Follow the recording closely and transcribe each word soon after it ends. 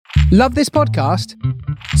Love this podcast?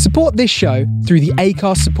 Support this show through the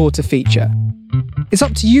Acast supporter feature. It's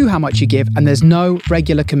up to you how much you give, and there's no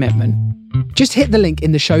regular commitment. Just hit the link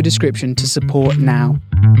in the show description to support now.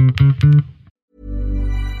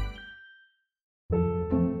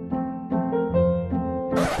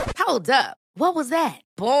 Hold up. What was that?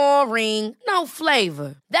 Boring. No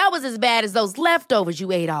flavor. That was as bad as those leftovers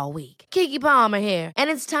you ate all week. Keke Palmer here,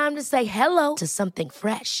 and it's time to say hello to something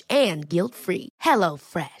fresh and guilt-free. Hello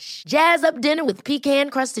Fresh. Jazz up dinner with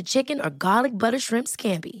pecan-crusted chicken or garlic butter shrimp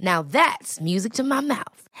scampi. Now that's music to my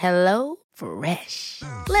mouth. Hello Fresh.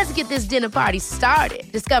 Let's get this dinner party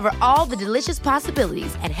started. Discover all the delicious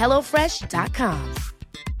possibilities at hellofresh.com.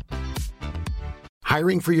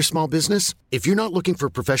 Hiring for your small business? If you're not looking for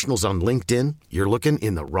professionals on LinkedIn, you're looking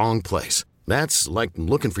in the wrong place. That's like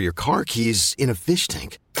looking for your car keys in a fish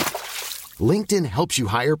tank. LinkedIn helps you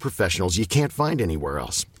hire professionals you can't find anywhere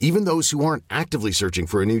else, even those who aren't actively searching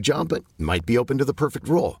for a new job but might be open to the perfect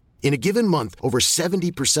role. In a given month, over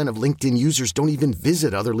 70% of LinkedIn users don't even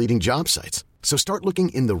visit other leading job sites. So start looking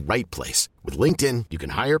in the right place. With LinkedIn, you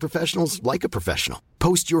can hire professionals like a professional.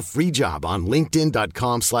 Post your free job on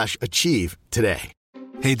linkedin.com/achieve today.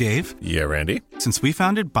 Hey, Dave. Yeah, Randy. Since we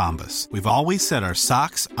founded Bombas, we've always said our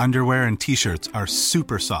socks, underwear, and T-shirts are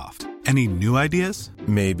super soft. Any new ideas?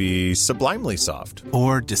 Maybe sublimely soft.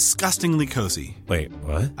 Or disgustingly cozy. Wait,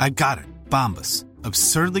 what? I got it. Bombas.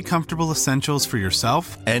 Absurdly comfortable essentials for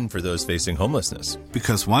yourself And for those facing homelessness.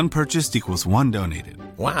 because one purchased equals one donated.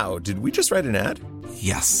 Wow, did we just write an ad?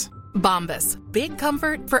 Yes. Bombas. Big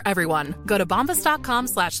comfort for everyone. Go to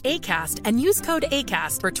bombas.com/ACAST and use code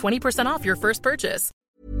ACAST for 20% off your first purchase.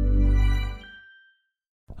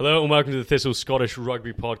 Hello and welcome to the Thistle Scottish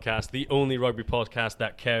Rugby Podcast. The only rugby podcast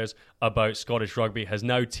that cares about Scottish rugby has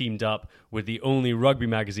now teamed up with the only rugby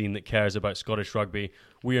magazine that cares about Scottish rugby.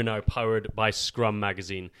 We are now powered by Scrum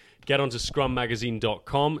Magazine. Get onto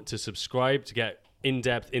scrummagazine.com to subscribe to get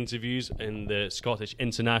in-depth interviews in the Scottish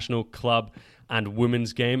international, club and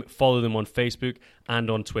women's game. Follow them on Facebook and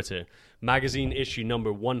on Twitter. Magazine issue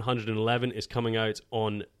number 111 is coming out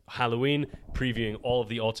on Halloween, previewing all of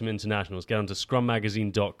the autumn internationals. Get onto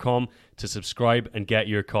scrummagazine.com to subscribe and get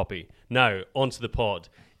your copy. Now, onto the pod.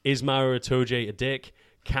 Is Maro Itoje a dick?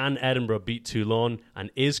 Can Edinburgh beat Toulon?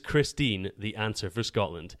 And is Christine the answer for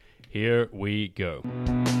Scotland? Here we go.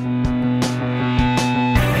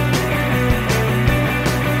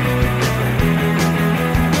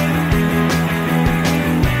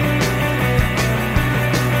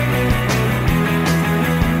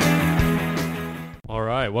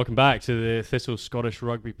 Welcome back to the Thistle Scottish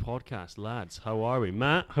Rugby Podcast. Lads, how are we?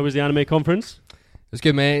 Matt, how was the anime conference? It was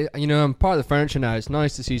good, mate. You know, I'm part of the furniture now. It's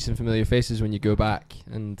nice to see some familiar faces when you go back.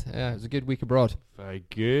 And yeah, it was a good week abroad. Very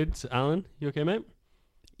good. Alan, you okay, mate?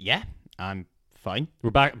 Yeah, I'm fine. We're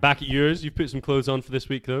back at yours. You've put some clothes on for this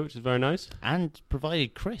week, though, which is very nice. And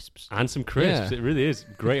provided crisps. And some crisps. Yeah. It really is.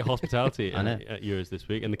 Great hospitality I know. at yours this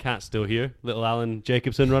week. And the cat's still here. Little Alan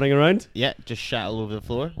Jacobson running around. Yeah, just shat all over the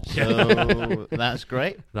floor. So that's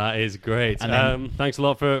great. That is great. And then- Thanks a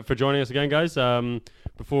lot for joining us again, guys.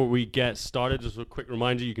 Before we get started, just a quick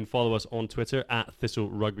reminder, you can follow us on Twitter at Thistle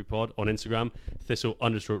Rugby Pod, on Instagram,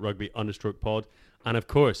 Thistle_Rugby_pod. And of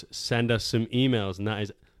course, send us some emails, and that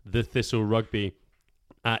is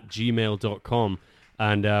thethistlerugby@gmail.com.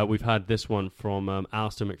 And we've had this one from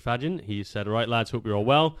Alistair McFadden. He said, all right, lads, hope you're all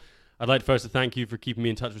well. I'd like first to thank you for keeping me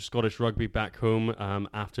in touch with Scottish rugby back home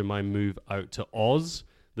after my move out to Oz.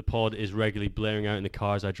 The pod is regularly blaring out in the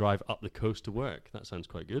car as I drive up the coast to work. That sounds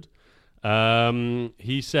quite good.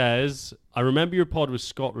 He says, I remember your pod with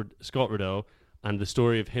Scott Riddell and the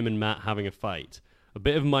story of him and Matt having a fight. A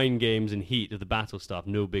bit of mind games and heat of the battle stuff,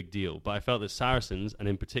 no big deal. But I felt that Saracens, and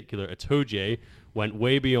in particular Itoje, went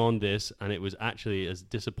way beyond this, and it was actually as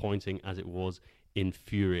disappointing as it was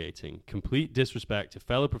infuriating. Complete disrespect to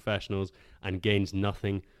fellow professionals and gains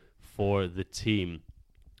nothing for the team.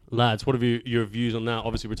 Lads, what are your views on that?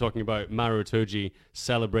 Obviously, we're talking about Maro Itoje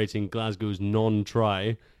celebrating Glasgow's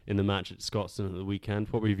non-try in the match at Scotstoun at the weekend.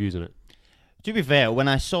 What were your views on it? To be fair, when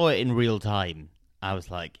I saw it in real time, I was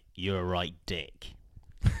like, you're a right dick.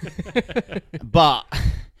 But do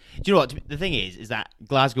you know what? The thing is that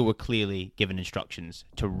Glasgow were clearly given instructions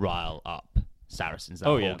to rile up Saracens that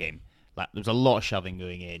whole game. Like, there was a lot of shoving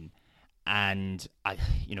going in, and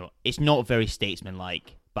it's not very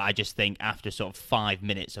statesmanlike. But I just think after sort of 5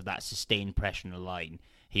 minutes of that sustained pressure on the line,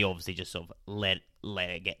 he obviously just sort of let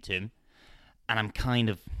it get to him. And I'm kind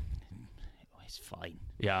of, it's fine.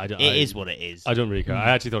 Yeah, it is what it is. I don't really care.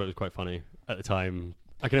 I actually thought it was quite funny at the time.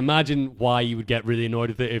 I can imagine why you would get really annoyed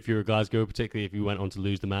with it if you're Glasgow, particularly if you went on to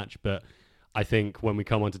lose the match. But I think when we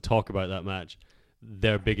come on to talk about that match,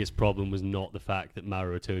 their biggest problem was not the fact that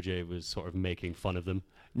Mauro Itoje was sort of making fun of them.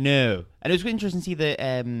 No. And it was interesting to see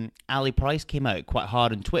that Ali Price came out quite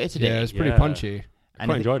hard on Twitter today. Yeah, it was pretty punchy. I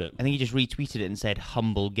quite enjoyed it. I think he just retweeted it and said,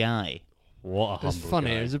 "Humble guy." What a humble guy. It's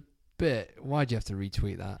funny. It was a bit... Why'd you have to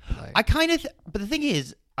retweet that? Like, I kind of... but the thing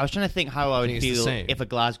is, I was trying to think how I would feel same. if a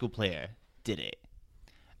Glasgow player did it.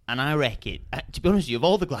 And I reckon, to be honest with you, of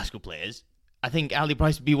all the Glasgow players, I think Ali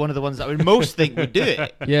Price would be one of the ones that I would most think would do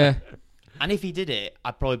it. Yeah. And if he did it,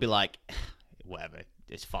 I'd probably be like, whatever,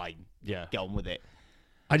 it's fine. Yeah. Get on with it.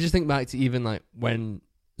 I just think back to even like when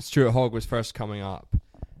Stuart Hogg was first coming up,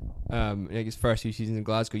 like his first few seasons in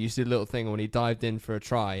Glasgow, you used to do a little thing when he dived in for a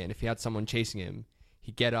try, and if he had someone chasing him,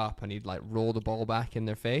 he'd get up and he'd like roll the ball back in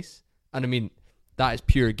their face. And I mean, that is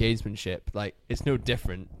pure gamesmanship. Like, it's no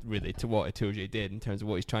different really to what Itoje did in terms of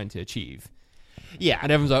what he's trying to achieve. Yeah.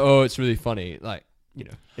 And everyone's like, oh, it's really funny. Like, you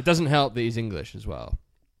know, it doesn't help that he's English as well.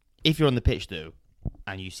 If you're on the pitch, though,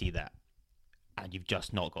 and you see that, and you've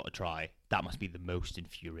just not got a try, that must be the most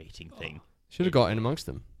infuriating thing. Should have got in amongst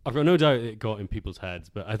them. I've got no doubt it got in people's heads,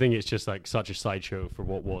 but I think it's just like such a sideshow for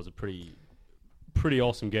what was a pretty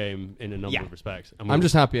awesome game in a number of respects. And I'm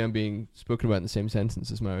just happy I'm being spoken about in the same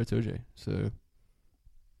sentence as Mauro Itoje. So,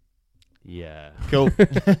 yeah. Cool.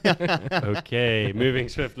 Okay, moving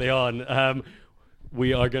swiftly on.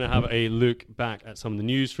 We are going to have a look back at some of the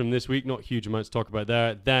news from this week. Not huge amounts to talk about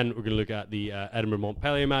there. Then we're going to look at the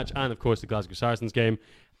Edinburgh-Montpellier match and, of course, the Glasgow Saracens game.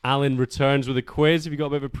 Alan returns with a quiz. Have you got a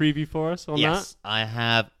bit of a preview for us on that? Yes, I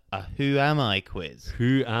have a Who Am I quiz.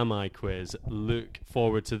 Who Am I quiz. Look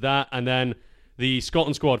forward to that. And then the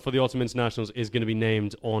Scotland squad for the Autumn Internationals is going to be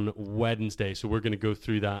named on Wednesday. So we're going to go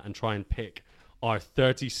through that and try and pick our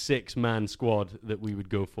 36-man squad that we would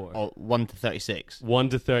go for. Oh, 1 to 36. 1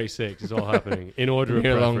 to 36 is all happening in order of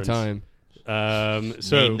preference. A long time.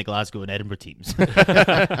 So name the Glasgow and Edinburgh teams.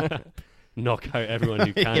 Knock out everyone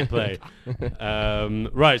who can't play.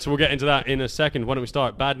 Right, so we'll get into that in a second. Why don't we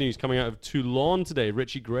start? Bad news coming out of Toulon today.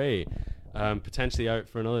 Richie Gray potentially out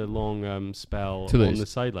for another long spell on the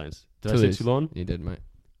sidelines. Did I say Toulon? You did, mate.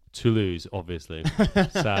 Toulouse, obviously.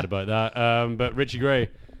 Sad about that. But Richie Gray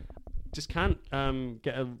just can't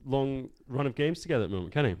get a long run of games together at the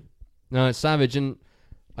moment, can he? No, it's savage, and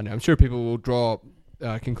I know, I'm sure people will draw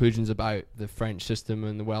conclusions about the French system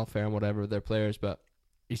and the welfare and whatever of their players, but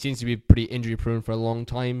he seems to be pretty injury prone for a long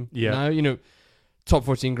time now. You know, top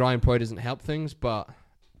 14 grind probably doesn't help things, but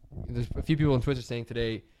there's a few people on Twitter saying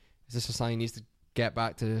today, is this a sign he needs to get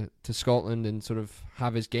back to Scotland and sort of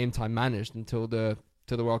have his game time managed until the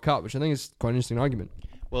World Cup, which I think is quite an interesting argument.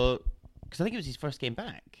 Well, because I think it was his first game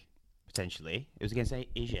back. Potentially, it was against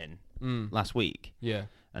Agen last week. Yeah,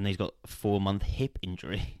 and he's got a 4-month hip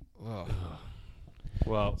injury. Oh.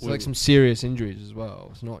 Well, it's like some serious injuries as well.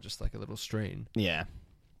 It's not just like a little strain. Yeah.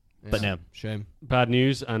 But no, shame. Bad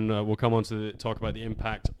news, and we'll come on to talk about the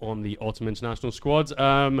impact on the Autumn International squads.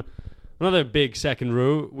 Another big second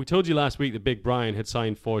row. We told you last week that Big Brian had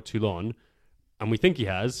signed for Toulon, and we think he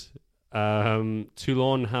has.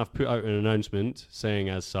 Toulon have put out an announcement saying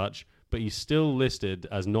as such, but he's still listed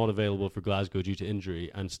as not available for Glasgow due to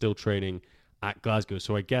injury and still training at Glasgow.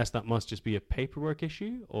 So I guess that must just be a paperwork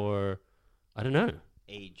issue, or I don't know.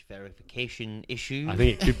 Age verification issue. I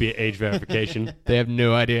think it could be age verification. They have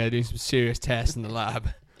no idea. They're doing some serious tests in the lab.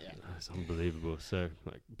 Yeah. That's unbelievable. So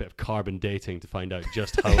like a bit of carbon dating to find out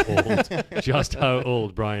just how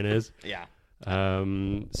old Brian is. Yeah.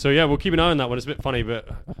 So yeah, we'll keep an eye on that one. It's a bit funny, but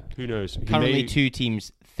who knows? Currently, 2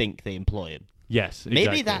 teams think they employ him. Yes,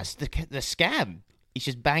 maybe that's the scam. He's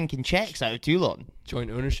just banking checks out of Toulon.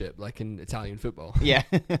 Joint ownership, like in Italian football. Yeah.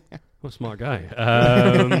 What a smart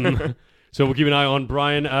guy. So we'll keep an eye on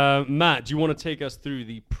Brian. Matt, do you want to take us through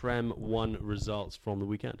the Prem 1 results from the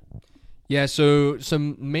weekend? Yeah, so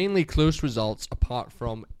some mainly close results apart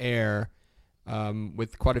from Ayr,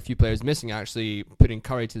 with quite a few players missing, actually putting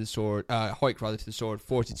Curry to the sword, Hoyk rather to the sword,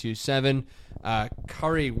 42-7.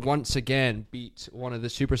 Curry once again beat one of the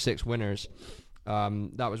Super 6 winners.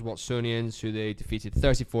 That was Watsonians, who they defeated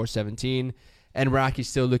 34-17. And Aki's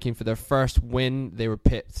still looking for their first win. They were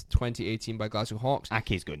pipped 2018 by Glasgow Hawks.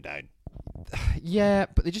 Aki's going down. Yeah,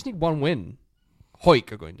 but they just need one win.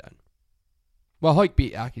 Hoyk are going down. Well, Hoyk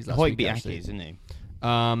beat Aki's last week. Hoyk beat Aki's, didn't he?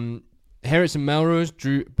 Herets and Melrose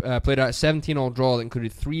played out a 17-all draw that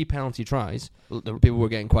included 3 penalty tries. People were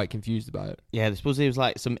getting quite confused about it. Yeah, I suppose there was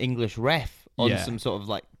like some English ref on some sort of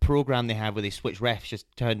like program they had where they switched refs, just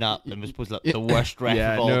turned up and was supposed to like the worst ref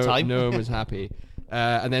of all time. No one was happy.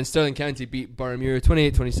 And then Stirling County beat Boroughmuir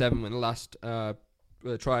 28-27 when the last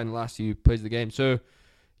try in the last few plays of the game. So,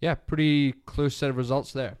 yeah, pretty close set of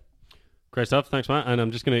results there. Great stuff. Thanks, Matt. And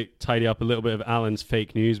I'm just going to tidy up a little bit of Alan's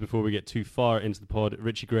fake news before we get too far into the pod.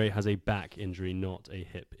 Richie Gray has a back injury, not a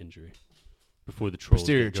hip injury. Before the trolls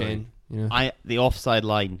Posterior get going. chain. Yeah. The offside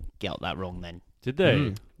line got that wrong then. Did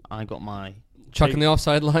they? I got my... Chucking the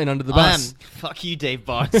offside line under the bus. Fuck you, Dave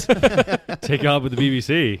Barnes. Take it up with the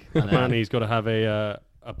BBC. Apparently he's got to have a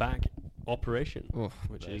back operation,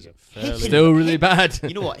 which is fairly... Still really bad.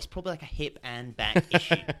 You know what? It's probably like a hip and back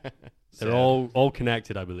issue. They're all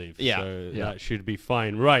connected, I believe. Yeah. So that should be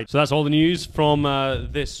fine. Right. So that's all the news from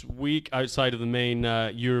this week outside of the main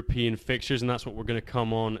European fixtures, and that's what we're going to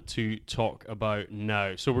come on to talk about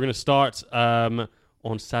now. So we're going to start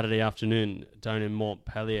on Saturday afternoon down in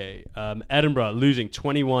Montpellier. Edinburgh losing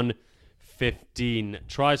 21-15.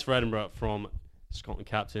 Tries for Edinburgh from Scotland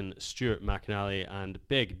captain Stuart McInally and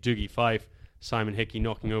big Dougie Fife. Simon Hickey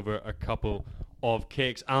knocking over a couple of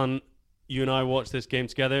kicks. Alan, you and I watched this game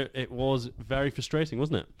together. It was very frustrating,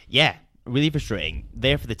 wasn't it? Yeah, really frustrating.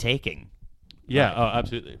 There for the taking. Yeah,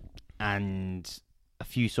 absolutely. And a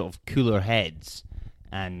few sort of cooler heads,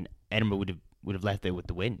 and Edinburgh would have left there with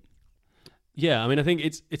the win. Yeah, I mean, I think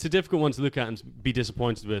it's a difficult one to look at and be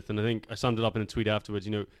disappointed with. And I think I summed it up in a tweet afterwards.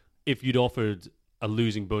 You know, if you'd offered a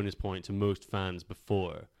losing bonus point to most fans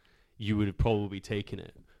before, you would have probably taken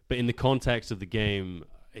it. But in the context of the game,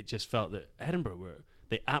 it just felt that Edinburgh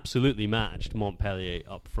they absolutely matched Montpellier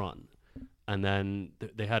up front. And then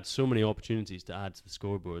they had so many opportunities to add to the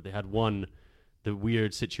scoreboard. They had the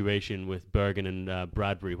weird situation with Bergen and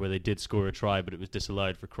Bradbury where they did score a try, but it was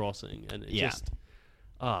disallowed for crossing. And it just...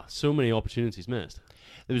 so many opportunities missed.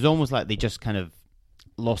 It was almost like they just kind of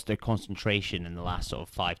lost their concentration in the last sort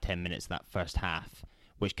of 5-10 minutes of that first half,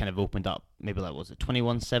 which kind of opened up maybe like, was it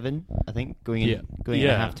 21-7, I think, going in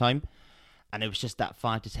at half time. And it was just that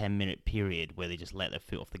 5 to 10 minute period where they just let their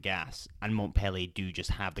foot off the gas. And Montpellier do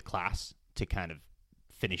just have the class to kind of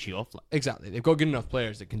finish you off. Exactly. They've got good enough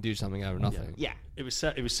players that can do something out of nothing. Yeah. It was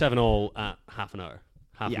 7-7 at half an hour.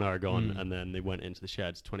 An hour gone, and then they went into the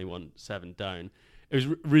sheds 21-7 down. It was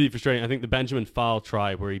really frustrating. I think the Benjamin Fowl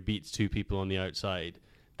try where he beats two people on the outside,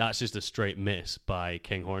 that's just a straight miss by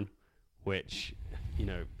Kinghorn, which, you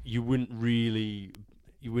know, you wouldn't really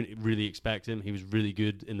expect him. He was really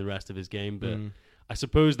good in the rest of his game, but I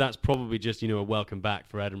suppose that's probably just, you know, a welcome back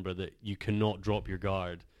for Edinburgh that you cannot drop your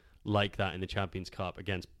guard like that in the Champions Cup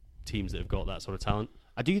against teams that have got that sort of talent.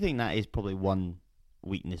 I do think that is probably one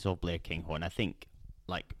weakness of Blair Kinghorn. I think,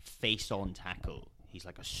 like, face-on tackle, he's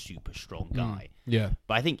like a super strong guy. Yeah.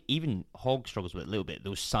 But I think even Hogg struggles with it a little bit,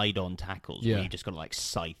 those side-on tackles where you just got to like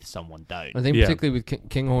scythe someone down. I think particularly with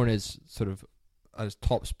Kinghorn is sort of at his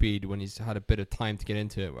top speed when he's had a bit of time to get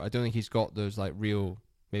into it. I don't think he's got those like real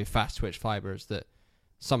maybe fast twitch fibers that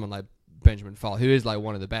someone like Benjamin Fowl, who is like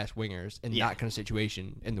one of the best wingers in that kind of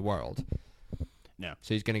situation in the world. No.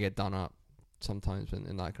 So he's going to get done up sometimes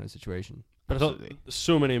in that kind of situation. But I thought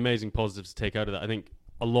so many amazing positives to take out of that. I think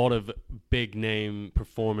a lot of big name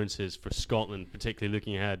performances for Scotland, particularly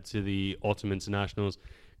looking ahead to the autumn internationals.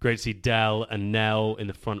 Great to see Dell and Nell in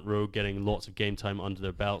the front row getting lots of game time under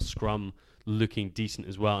their belt. Scrum looking decent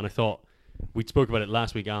as well. And I thought we spoke about it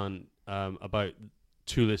last week, Alan, about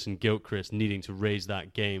Toulouse and Gilchrist needing to raise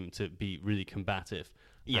that game to be really combative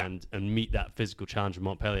and meet that physical challenge of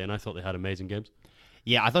Montpellier. And I thought they had amazing games.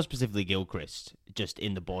 Yeah, I thought specifically Gilchrist, just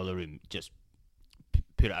in the boiler room, just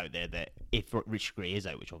put it out there that if Richard Gray is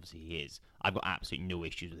out, which obviously he is, I've got absolutely no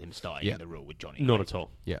issues with him starting in the role with Johnny. Not at all.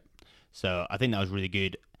 Yeah. So I think that was really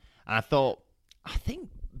good. And I think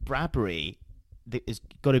Bradbury is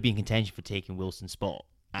got to be in contention for taking Wilson's spot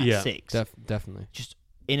at 6. Definitely. Just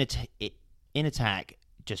in attack,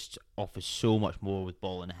 just offers so much more with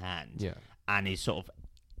ball in hand. Yeah. And is sort of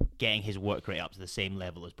getting his work rate up to the same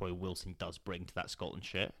level as probably Wilson does bring to that Scotland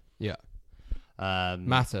shirt. Yeah.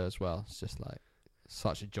 Mata as well. It's just like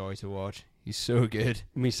such a joy to watch. He's so good.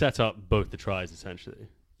 We set up both the tries essentially.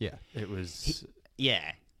 Yeah. It was...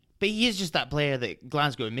 But he is just that player that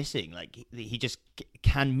Glasgow are missing. Like, he just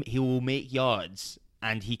he will make yards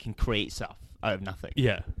and he can create stuff out of nothing.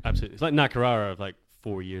 Yeah, absolutely. It's like Nakarara of like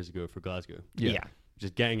 4 years ago for Glasgow. Yeah.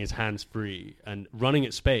 Just getting his hands free and running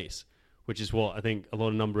at space, which is what I think a lot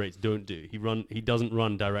of number 8s don't do. He doesn't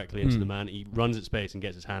run directly into the man. He runs at space and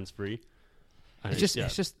gets his hands free. And it's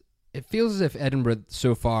just it feels as if Edinburgh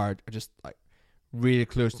so far are just like really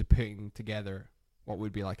close to putting together what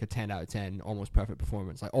would be like a 10 out of 10 almost perfect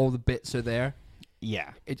performance. Like all the bits are there.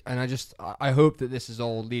 Yeah. And I hope that this is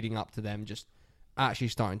all leading up to them just actually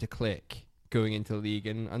starting to click going into the league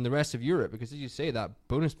and the rest of Europe, because as you say, that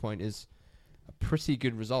bonus point is a pretty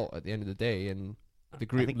good result at the end of the day, and the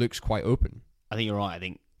group looks quite open. I think you're right. I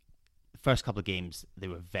think the first couple of games they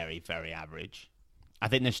were very, very average, I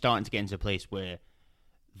think they're starting to get into a place where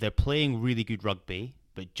they're playing really good rugby,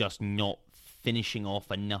 but just not finishing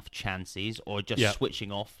off enough chances or just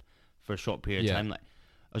switching off for a short period of time. Like,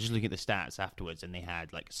 I was just looking at the stats afterwards, and they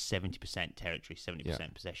had like 70% territory,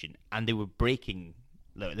 70% possession, and they were breaking.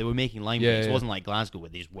 They were making line breaks. It wasn't like Glasgow where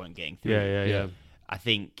they just weren't getting through. Yeah. I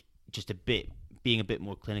think just being a bit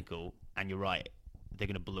more clinical, and you're right, they're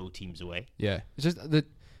going to blow teams away. Yeah, it's just that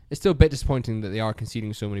it's still a bit disappointing that they are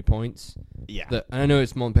conceding so many points. Yeah, and I know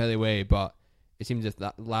it's Montpellier way, but it seems as if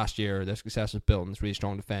that last year their success was built on this really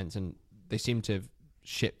strong defense, and they seem to have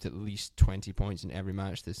shipped at least 20 points in every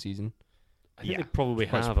match this season. I think they probably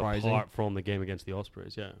have, surprising. apart from the game against the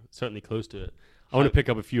Ospreys. Yeah, certainly close to it. I want to pick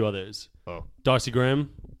up a few others. Darcy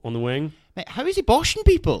Graham on the wing. Mate, how is he boshing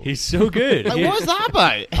people? He's so good. Like, what is that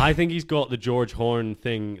about? I think he's got the George Horn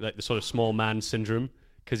thing, like the sort of small man syndrome,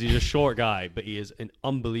 because he's a short guy, but he is an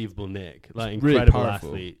unbelievable nick. Like, incredible really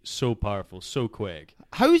athlete. So powerful, so quick.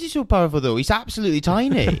 How is he so powerful, though? He's absolutely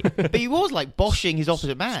tiny. But he was, like, boshing his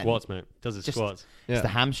opposite man. Squats, mate. Does his squats. It's the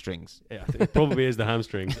hamstrings. Yeah, I think it probably is the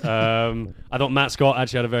hamstrings. I thought Matt Scott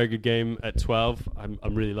actually had a very good game at 12.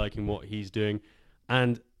 I'm really liking what he's doing.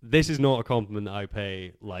 And this is not a compliment that I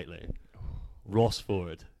pay lightly. Ross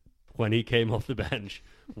Ford, when he came off the bench,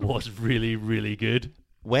 was really, really good.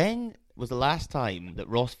 When was the last time that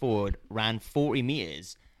Ross Ford ran 40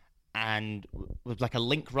 metres and was like a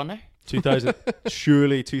link runner? 2000,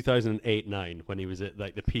 2008-9, when he was at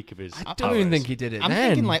like the peak of his I don't even think he did it I'm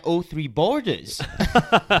then. thinking like 03 Borders.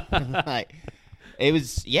 Like, it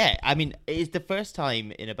was, I mean, it's the first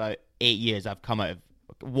time in about 8 years I've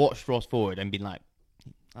watched Ross Ford and been like,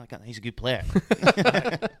 he's a good player.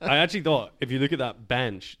 I actually thought, if you look at that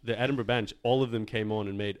bench, the Edinburgh bench, all of them came on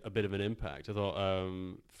and made a bit of an impact. I thought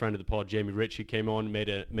friend of the pod, Jamie Ritchie, came on, made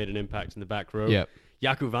an impact in the back row. Yep.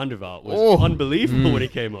 Jaco van der Vaart was unbelievable when he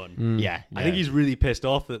came on. Yeah. I think he's really pissed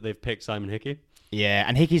off that they've picked Simon Hickey. Yeah,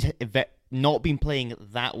 and Hickey's not been playing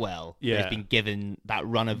that well. Yeah. He's been given that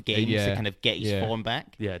run of games to kind of get his form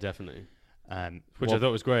back. Yeah, definitely. Which I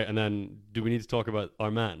thought was great. And then, do we need to talk about our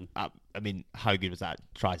man? I mean, how good was that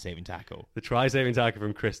try-saving tackle? The try-saving tackle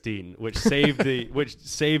from Christine, which saved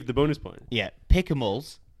the bonus point. Yeah,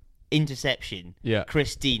 Pickamull's interception. Yeah,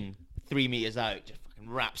 Christine 3 meters out just fucking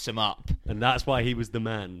wraps him up, and that's why he was the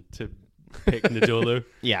man to pick Nadolo.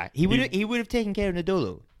 Yeah, he would have taken care of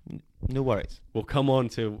Nadolo. No worries. We'll come on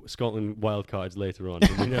to Scotland wildcards later on.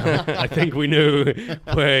 I think we know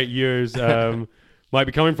where yours might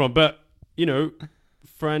be coming from, but you know,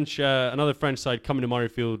 another French side coming to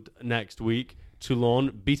Murrayfield next week.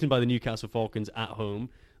 Toulon, beaten by the Newcastle Falcons at home.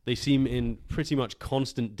 They seem in pretty much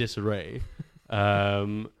constant disarray.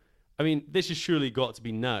 I mean, this has surely got to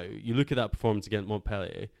be now. You look at that performance against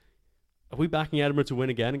Montpellier. Are we backing Edinburgh to win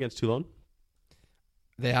again against Toulon?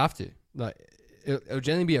 They have to. Like, it'll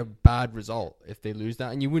generally be a bad result if they lose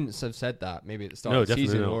that, and you wouldn't have said that maybe at the start of the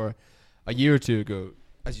season or a year or two ago.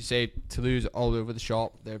 As you say, Toulouse all over the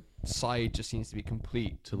shop. Their side just seems to be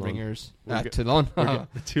complete ringers. Toulon.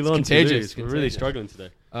 The Toulon contagious. We're really struggling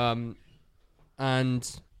today.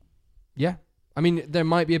 And yeah, I mean, there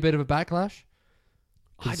might be a bit of a backlash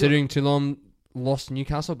considering Toulon lost to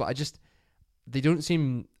Newcastle, but they don't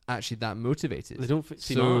seem actually that motivated. They don't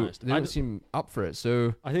seem honest. They don't seem up for it.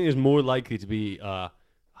 So I think there's more likely to be,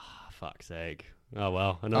 fuck's sake. Oh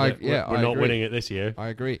well, we're not winning it this year. I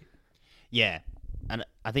agree. Yeah. And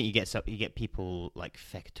I think you get people like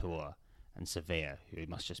Fektor and Surveyor who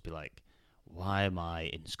must just be like, why am I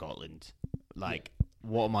in Scotland? Like,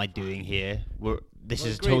 what am I doing here? This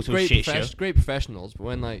is a total shit show. Great professionals, but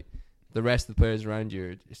when like the rest of the players around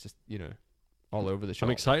you, it's just, you know, all over the shop.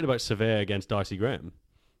 I'm excited about Surveyor against Darcy Graham.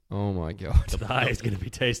 Oh my god, that is going to be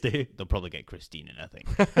tasty. They'll probably get Christine in, I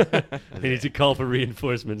think. They need to call for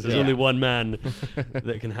reinforcements. There's only one man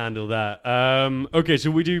that can handle that. Okay,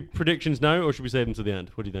 so we do predictions now, or should we save them to the end?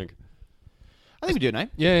 What do you think? I think we do it now.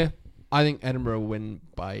 Yeah. I think Edinburgh will win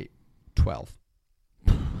by 12.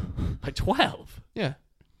 By 12? Yeah.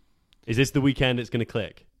 Is this the weekend it's going to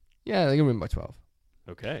click? Yeah, they're going to win by 12.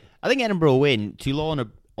 Okay. I think Edinburgh will win. Toulon are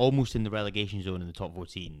almost in the relegation zone in the top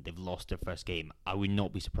 14. They've lost their first game. I would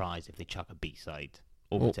not be surprised if they chuck a B-side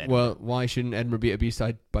over to Edinburgh. Well, why shouldn't Edinburgh beat a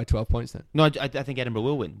B-side by 12 points then? No, I think Edinburgh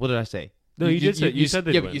will win. What did I say? No, you said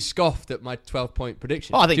they'd win. But you scoffed at my 12-point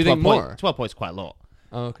prediction. Oh, I think, Do you 12 think more? 12 points is quite a lot.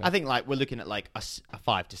 Oh, okay. I think like we're looking at like a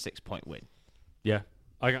 5 to 6 point win. Yeah,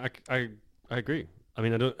 I agree. I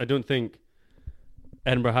mean, I don't think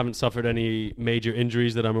Edinburgh haven't suffered any major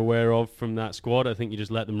injuries that I'm aware of from that squad. I think you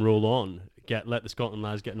just let them roll on. Let the Scotland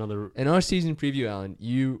lads get another. In our season preview, Alan,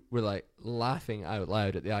 you were like laughing out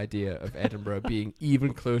loud at the idea of Edinburgh being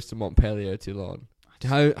even close to Montpellier or Toulon.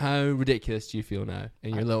 How ridiculous do you feel now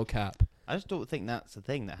in your little cap? I just don't think that's the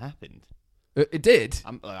thing that happened. It did.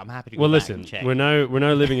 I'm happy to go Well, back listen, and check. we're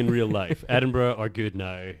now living in real life. Edinburgh are good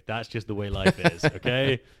now. That's just the way life is.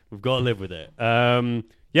 Okay, we've got to live with it.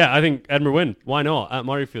 Yeah, I think Edinburgh win. Why not at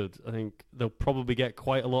Murrayfield? I think they'll probably get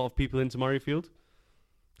quite a lot of people into Murrayfield.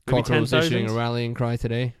 Maybe Cockrell was issuing 10,000. a rallying cry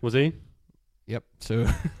today. Was he? Yep. So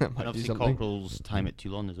that and might be obviously something. Cockrell's time at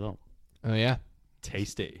Toulon as well. Oh yeah.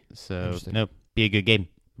 Tasty. So Interesting. no, be a good game.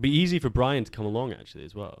 Be easy for Brian to come along actually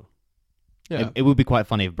as well. Yeah. It would be quite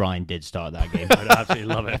funny if Brian did start that game. I'd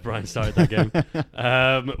absolutely love it if Brian started that game.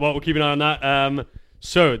 Well, we'll keep an eye on that.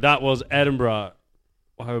 So that was Edinburgh.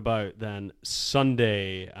 How about then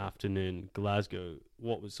Sunday afternoon, Glasgow?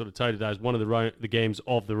 What was sort of touted as one of the games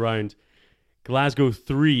of the round. Glasgow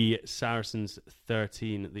 3, Saracens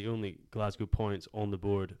 13. The only Glasgow points on the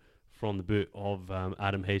board from the boot of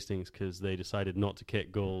Adam Hastings because they decided not to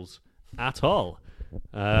kick goals at all.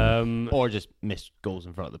 Or just missed goals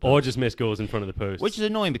in front of the post. Or just missed goals in front of the post. Which is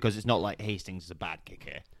annoying because it's not like Hastings is a bad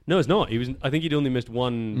kicker. No, it's not. I think he'd only missed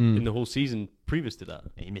one in the whole season previous to that.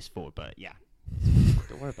 He missed 4, but yeah.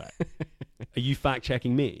 Don't worry about it. Are you fact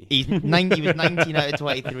checking me? He was 19 out of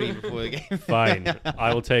 23 before the game. Fine,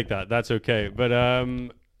 I will take that. That's okay. But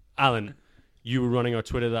Alan, you were running our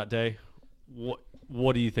Twitter that day.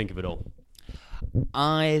 What do you think of it all?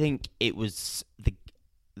 I think it was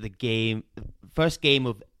the game, first game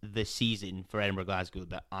of the season for Edinburgh Glasgow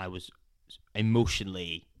that I was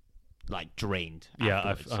emotionally drained. Yeah,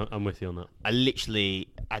 afterwards. I'm with you on that. I actually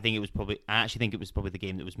think it was probably the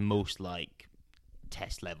game that was most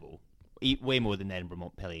test level, way more than the Edinburgh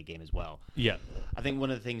Montpellier game as well. Yeah, I think one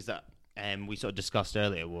of the things that we sort of discussed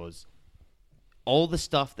earlier was all the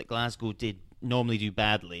stuff that Glasgow did normally do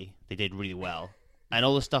badly, they did really well, and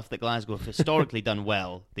all the stuff that Glasgow have historically done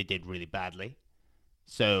well, they did really badly.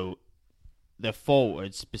 So their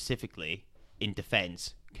forwards, specifically in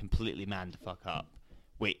defence, completely manned the fuck up,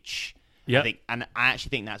 which I think, and I actually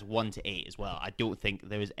think that's 1 to 8 as well. I don't think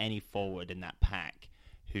there was any forward in that pack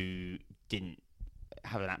who didn't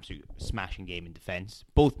have an absolute smashing game in defence.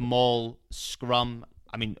 Both maul, scrum.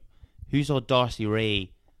 I mean, who saw Darcy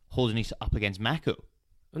Ray holding his up against Mako?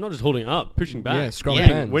 I'm not just holding it up, pushing back, Yeah,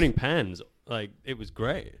 scrum winning pans. It was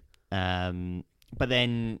great. But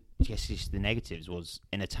then, I guess just the negatives was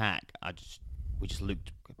in attack. We just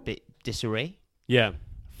looked a bit disarray. Yeah.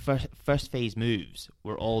 First phase moves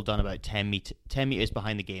were all done about 10 meters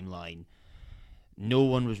behind the game line. No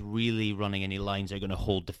one was really running any lines that are going to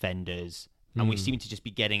hold defenders. And we seemed to just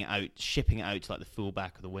be shipping it out to the full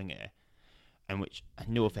back of the winger. And which,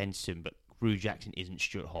 no offence to him, but Rue Jackson isn't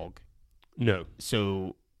Stuart Hogg. No.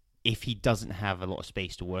 So if he doesn't have a lot of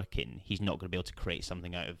space to work in, he's not going to be able to create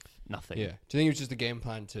something out of nothing. Yeah. Do you think it was just a game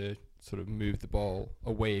plan to sort of move the ball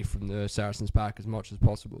away from the Saracens pack as much as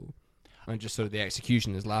possible? And just sort of the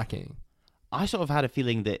execution is lacking? I sort of had a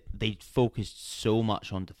feeling that they focused so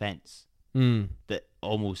much on defence that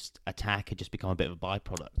almost attack had just become a bit of a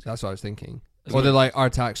byproduct. That's what I was thinking. Or they're our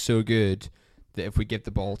attack's so good that if we give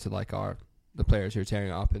the ball to the players who are tearing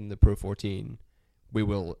it up in the Pro 14, we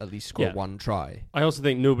will at least score one try. I also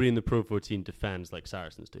think nobody in the Pro 14 defends like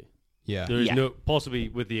Saracens do. Yeah. There is possibly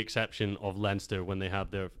with the exception of Leinster when they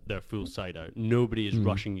have their full side out, nobody is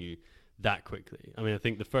rushing you that quickly. I mean, I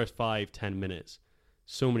think the first 5-10 minutes,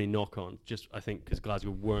 so many knock-on, just I think because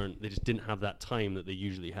Glasgow they just didn't have that time that they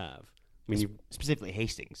usually have. I mean, specifically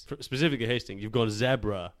Hastings. Specifically Hastings, you've got a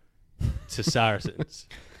Zebra to Saracens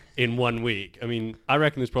in 1 week. I mean, I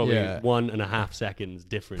reckon there's probably 1.5 seconds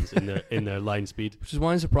difference in their line speed. Which is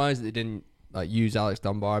why I'm surprised that they didn't use Alex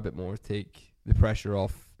Dunbar a bit more to take the pressure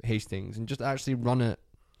off Hastings and just actually run it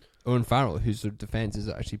Owen Farrell, whose defence is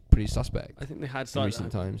actually pretty suspect. I think they had in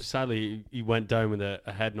recent times. Sadly, he went down with a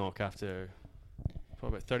head knock after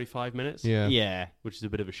probably about 35 minutes. Yeah. Which is a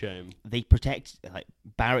bit of a shame. They protect,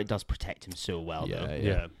 Barrett does protect him so well, though.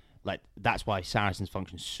 Yeah. That's why Saracens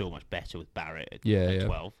function so much better with Barrett at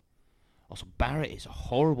 12. Also, Barrett is a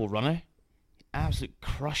horrible runner. He absolutely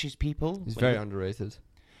crushes people. He's very underrated.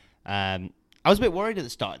 I was a bit worried at the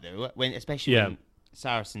start, though, especially when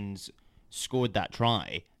Saracens scored that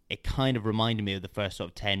try. It kind of reminded me of the first sort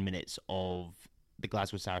of 10 minutes of the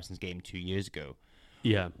Glasgow Saracens game 2 years ago.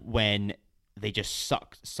 Yeah. When they just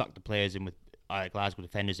sucked the players in with Glasgow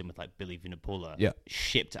defenders in with Billy Vunipola,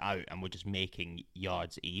 shipped out, and were just making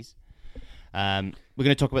yards ease. We're going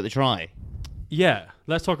to talk about the try. Yeah,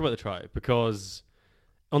 let's talk about the try, because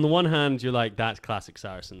on the one hand, you're like, that's classic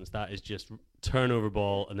Saracens. That is just turnover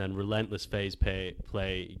ball and then relentless phase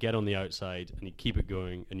play. You get on the outside and you keep it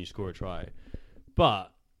going and you score a try.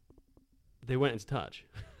 But they went into touch.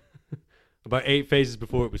 About 8 phases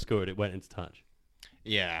before it was scored, it went into touch.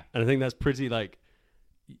 Yeah. And I think that's pretty, like,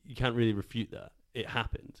 you can't really refute that. It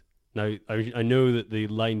happened. Now, I know that the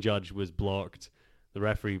line judge was blocked. The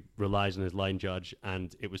referee relies on his line judge,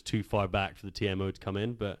 and it was too far back for the TMO to come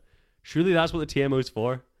in, but surely that's what the TMO's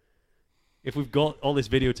for? If we've got all this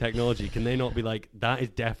video technology, can they not be like, that is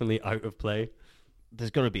definitely out of play? There's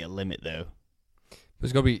got to be a limit, though.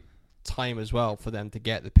 There's got to be time as well for them to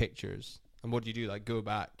get the pictures. And what do you do? Like, go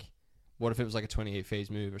back. What if it was like a 28 phase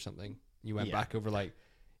move or something? You went back over, like,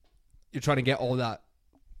 you're trying to get all that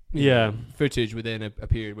footage within a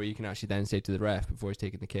period where you can actually then say to the ref before he's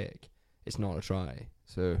taking the kick, it's not a try.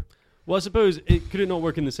 So, well, I suppose could it not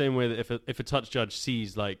work in the same way that if a touch judge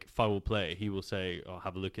sees like foul play, he will say, "Oh,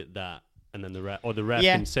 have a look at that," and then the ref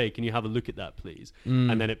can say, "Can you have a look at that, please?"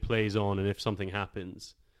 And then it plays on, and if something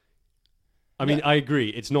happens, I mean, I agree,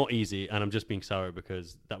 it's not easy, and I'm just being sour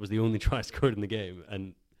because that was the only try scored in the game,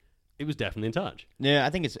 and it was definitely in touch. Yeah, I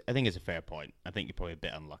think it's a fair point. I think you're probably a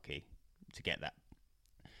bit unlucky to get that.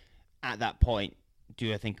 At that point,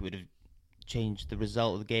 do I think it would have changed the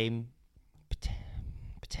result of the game?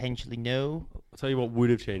 Potentially no. I'll tell you what would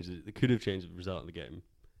have changed it. It could have changed the result of the game.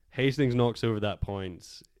 Hastings knocks over that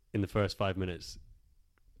point in the first 5 minutes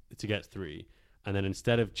to get 3, and then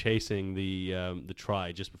instead of chasing the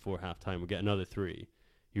try just before halftime, we get another 3.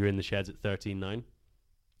 You're in the sheds at 13-9.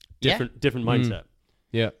 Different mindset.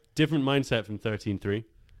 Yeah, different mindset from 13-3.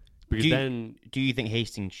 Because do you think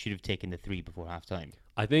Hastings should have taken the 3 before halftime?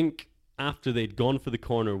 I think after they'd gone for the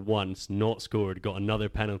corner once, not scored, got another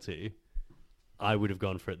penalty, I would have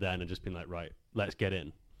gone for it then and just been like, right, let's get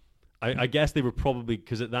in. I guess they were probably,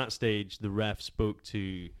 because at that stage the ref spoke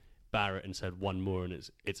to Barrett and said one more and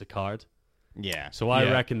it's a card. Yeah. So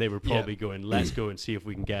I reckon they were probably going, let's go and see if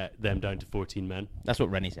we can get them down to 14 men. That's what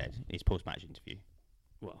Rennie said in his post-match interview.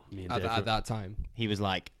 Well, me and at that time. He was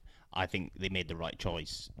like, I think they made the right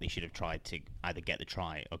choice. They should have tried to either get the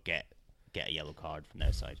try or get a yellow card from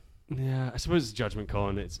their side. Yeah, I suppose it's a judgment call,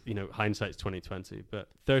 and it's, hindsight's 2020. But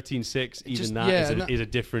 13-6, is a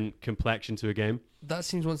different complexion to a game. That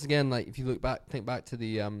seems once again like if you think back to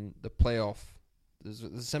the playoff,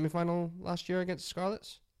 the semi-final last year against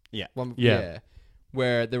Scarlets. Yeah,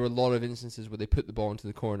 where there were a lot of instances where they put the ball into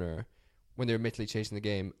the corner when they were admittedly chasing the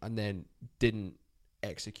game and then didn't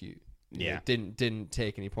execute. Didn't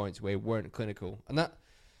take any points away, weren't clinical, and that,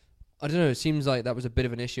 I don't know, it seems like that was a bit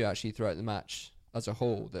of an issue actually throughout the match as a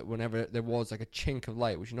whole, that whenever there was like a chink of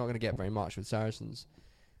light, which you're not going to get very much with Saracens,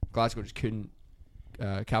 Glasgow just couldn't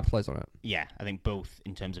capitalise on it. Yeah, I think both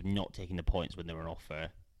in terms of not taking the points when they were on offer,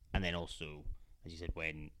 and then also, as you said,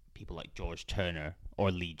 when people like George Turner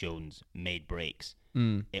or Lee Jones made breaks,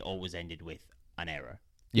 it always ended with an error.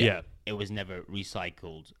 Yeah. It was never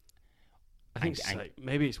recycled. I think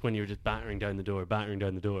maybe it's when you're just battering down the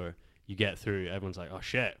door, you get through, everyone's like, oh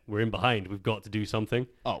shit, we're in behind, we've got to do something.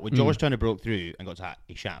 Oh, when George Turner broke through and got to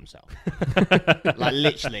he shat himself. Like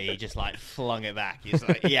literally, he just like flung it back. He's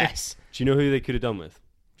like, yes. Do you know who they could have done with?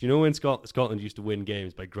 Do you know when Scotland used to win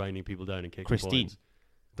games by grinding people down and kicking points?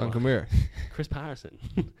 Duncan Weir. Chris Patterson.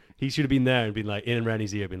 He should have been there and been like, in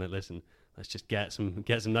Rennie's ear, been like, listen, let's just get some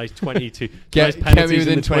nice 22 nice penalties get me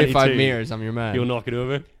within in the 25 meters, I'm your man. You'll knock it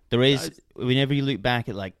over. There is, whenever you look back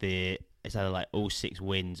at like it's either like 06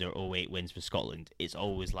 wins or 08 wins for Scotland, it's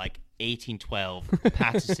always like 18-12,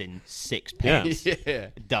 Patterson, 6 pence. Yeah.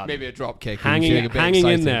 Done. Maybe a drop kick. Hanging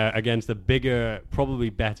in there against a bigger, probably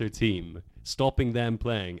better team, stopping them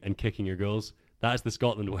playing and kicking your goals. That's the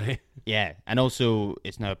Scotland way. Yeah, and also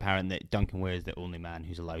it's now apparent that Duncan Weir is the only man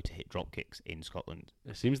who's allowed to hit drop kicks in Scotland.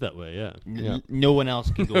 It seems that way, yeah. No one else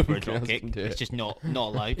can go for a drop kick. It's just not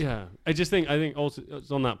allowed. Yeah, I think also it's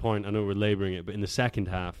on that point. I know we're labouring it, but in the second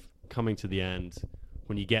half, coming to the end,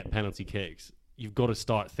 when you get penalty kicks, you've got to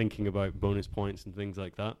start thinking about bonus points and things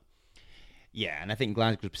like that. Yeah, and I think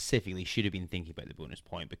Glasgow specifically should have been thinking about the bonus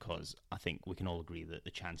point, because I think we can all agree that the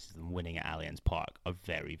chances of them winning at Allianz Park are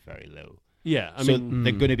very, very low. Yeah, I mean,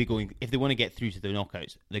 they're going to be going, if they want to get through to the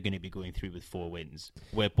knockouts, they're going to be going through with 4 wins,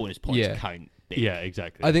 where bonus points count big. Yeah,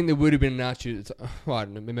 exactly. I think there would have been an attitude. Well, I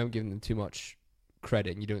don't know, maybe I'm giving them too much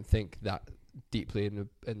credit, and you don't think that deeply in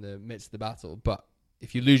the midst of the battle. But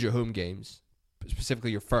if you lose your home games, specifically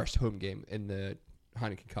your first home game in the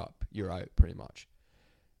Heineken Cup, you're out pretty much.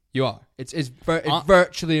 You are. It's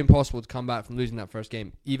virtually impossible to come back from losing that first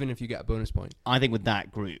game, even if you get a bonus point. I think with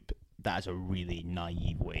that group, that's a really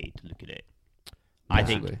naive way to look at it. I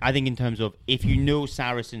think in terms of, if you know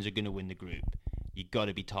Saracens are going to win the group, you got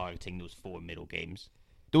to be targeting those 4 middle games.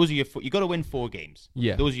 Those are your you got to win 4 games.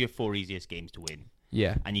 Yeah, those are your 4 easiest games to win.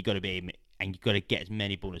 Yeah, and you got to get as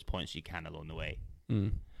many bonus points as you can along the way.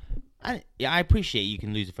 And I appreciate you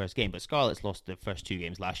can lose the first game, but Scarlets lost the first 2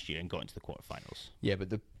 games last year and got into the quarterfinals. Yeah, but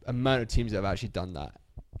the amount of teams that have actually done that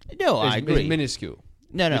I agree. is minuscule.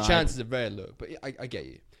 No, the chances are very low, but I get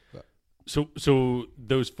you. But. So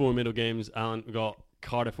those 4 middle games, Alan, we got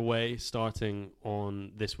Cardiff away starting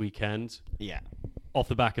on this weekend. Yeah. Off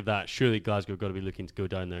the back of that, surely Glasgow got to be looking to go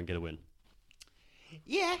down there and get a win.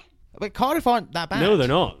 Yeah, but Cardiff aren't that bad. No, they're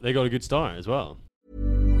not. They got a good start as well.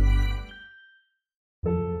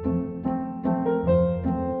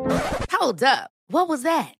 Hold up. What was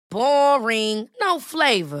that? Boring. No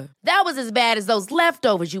flavor. That was as bad as those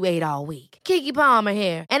leftovers you ate all week. Keke Palmer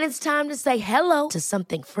here, and it's time to say hello to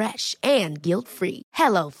something fresh and guilt-free.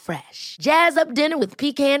 Hello Fresh. Jazz up dinner with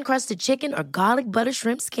pecan-crusted chicken or garlic butter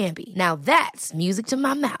shrimp scampi. Now that's music to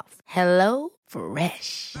my mouth. Hello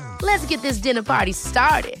Fresh. Let's get this dinner party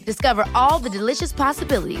started. Discover all the delicious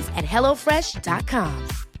possibilities at hellofresh.com.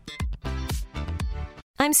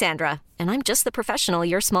 I'm Sandra, and I'm just the professional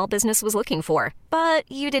your small business was looking for. But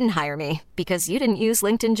you didn't hire me because you didn't use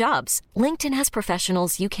LinkedIn Jobs. LinkedIn has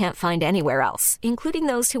professionals you can't find anywhere else, including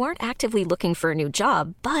those who aren't actively looking for a new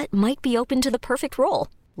job, but might be open to the perfect role,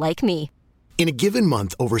 like me. In a given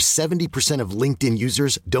month, over 70% of LinkedIn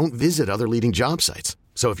users don't visit other leading job sites.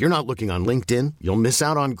 So if you're not looking on LinkedIn, you'll miss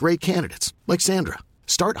out on great candidates like Sandra.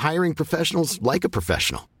 Start hiring professionals like a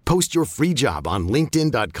professional. Post your free job on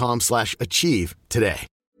linkedin.com/achieve today.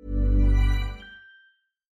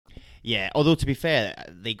 Yeah, although to be fair,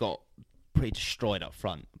 they got pretty destroyed up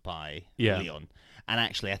front by Lyon. And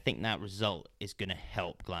actually, I think that result is going to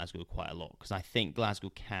help Glasgow quite a lot, because I think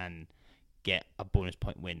Glasgow can get a bonus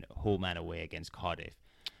point win home and away against Cardiff.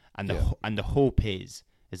 And the hope is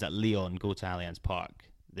that Lyon go to Allianz Park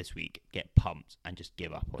this week, get pumped, and just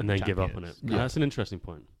give up on it. And then give up on it. Yeah. That's an interesting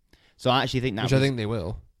point. So I actually think that I think they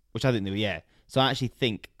will. Which I think they will, yeah. So I actually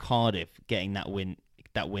think Cardiff getting that win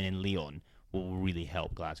in Lyon will really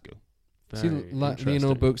help Glasgow. See,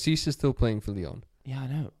 Lionel Bouksis is still playing for Lyon. Yeah, I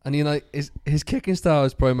know. And his kicking style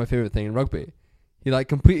is probably my favourite thing in rugby. He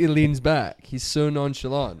completely leans back. He's so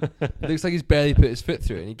nonchalant. It looks like he's barely put his foot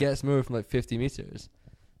through it, and he gets more from 50 metres.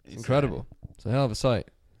 It's incredible. It's a hell of a sight.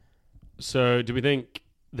 So do we think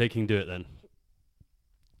they can do it then?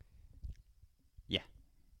 Yeah.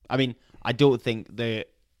 I mean, I don't think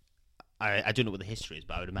I don't know what the history is,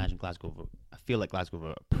 but I would imagine I feel like Glasgow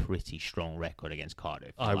have a pretty strong record against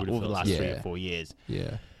Cardiff over the last 3 or 4 years.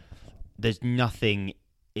 Yeah. There's nothing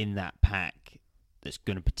in that pack that's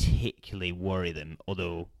going to particularly worry them,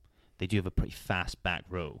 although they do have a pretty fast back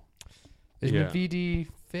row. Is Navidi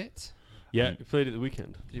fit? Yeah, he played at the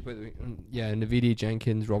weekend. Did he play the weekend? Yeah, Navidi,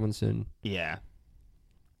 Jenkins, Robinson. Yeah.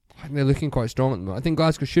 I think they're looking quite strong at the moment. I think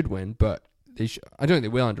Glasgow should win, but I don't think they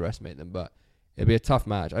will underestimate them, but it'll be a tough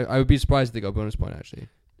match. I would be surprised if they got a bonus point, actually.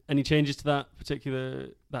 Any changes to that particular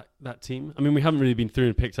that team? I mean, we haven't really been through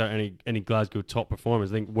and picked out any Glasgow top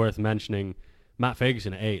performers. I think worth mentioning, Matt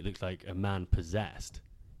Ferguson at 8 looks like a man possessed.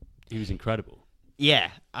 He was incredible. Yeah,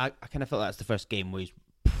 I kind of felt that's the first game where he's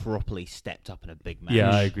properly stepped up in a big match. Yeah,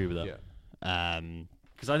 I agree with that. Yeah.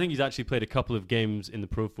 Because I think he's actually played a couple of games in the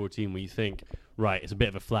Pro 14 where you think, right, it's a bit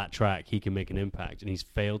of a flat track, he can make an impact, and he's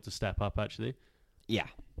failed to step up, actually. Yeah.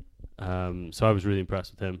 So I was really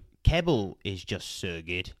impressed with him. Keble is just so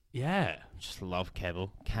good. Yeah. Just love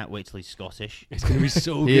Keble. Can't wait till he's Scottish. It's going to be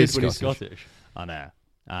so good when he's Scottish. I know.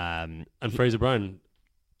 And Fraser Brown,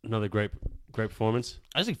 another great performance.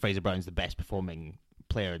 I just think Fraser Brown's the best performing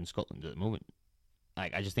player in Scotland at the moment.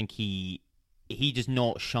 I just think he does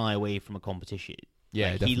not shy away from a competition.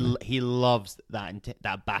 Yeah, definitely. He loves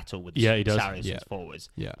that battle with he does. Saracens forwards.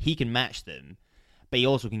 Yeah. He can match them, but he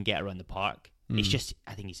also can get around the park. It's just,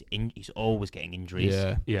 I think he's always getting injuries.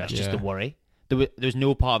 Yeah. That's just the worry. There's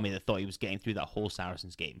no part of me that thought he was getting through that whole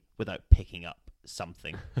Saracens game without picking up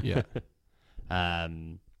something. Yeah.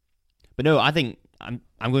 But no, I think I'm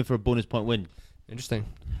going for a bonus point win. Interesting.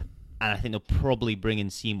 And I think they'll probably bring in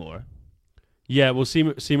Seymour. Yeah, well,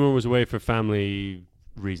 Seymour was away for family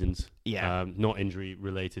reasons. Yeah. Not injury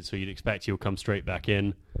related, so you'd expect he'll come straight back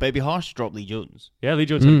in. But it'd be harsh to drop Lee Jones. Yeah, Lee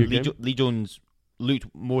Jones had a good game. Lee Jones looked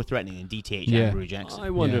more threatening than DTH and Brew Jackson.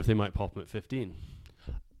 I wonder if they might pop him at 15.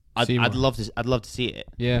 I'd love to see it.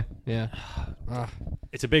 Yeah.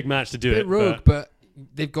 It's a big match to do it. Bit rogue, but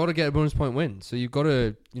they've got to get a bonus point win, so you've got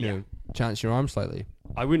to chance your arm slightly.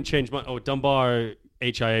 I wouldn't change my Dunbar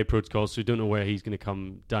HIA protocols, so we don't know where he's going to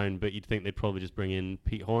come down, but you'd think they'd probably just bring in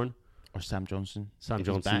Pete Horn or Sam Johnson. Sam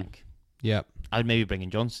Johnson back. Yeah, I'd maybe bring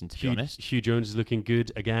in Johnson to be honest. Hugh Jones is looking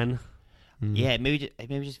good again. Yeah, maybe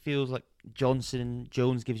just feels like Johnson and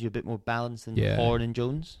Jones gives you a bit more balance than Horn and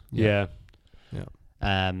Jones. Yeah.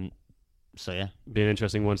 So yeah, be an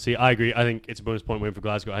interesting one. See, I agree. I think it's a bonus point win for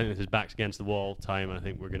Glasgow. I think this is backs against the wall time. I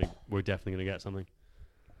think we're definitely gonna get something.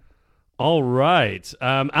 All right,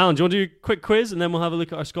 Alan, do you want to do a quick quiz and then we'll have a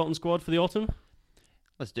look at our Scotland squad for the autumn?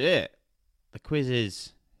 let's do it. The quiz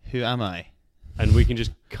is, who am I? And we can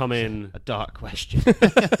just come in. A dark question. Do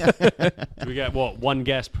we get what? One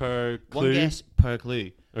guess per clue? One guess per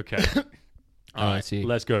clue. Okay. All right, see.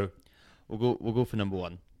 Let's go. We'll go for number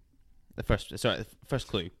one. The first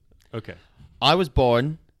clue. Okay. I was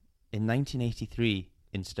born in 1983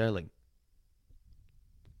 in Stirling.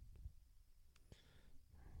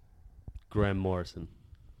 Graham Morrison.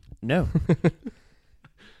 No.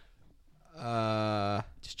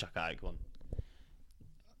 Just chuck out one.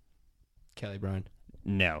 Kelly Brown.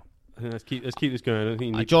 No. I think let's keep this going. I don't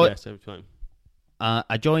think you need to guess every time.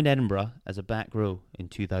 I joined Edinburgh as a back row in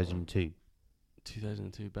 2002.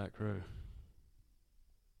 2002 back row.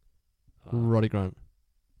 Roddy Grant.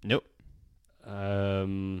 Nope. Oh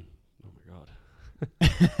my god.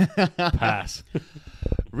 Pass.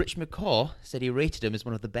 Rich McCaw said he rated him as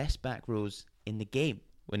one of the best back rows in the game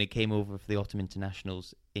when he came over for the Autumn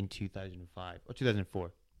Internationals in 2005 or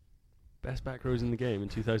 2004. Best back rows in the game in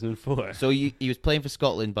 2004. So he was playing for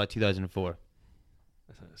Scotland by 2004.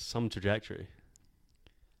 That's some trajectory.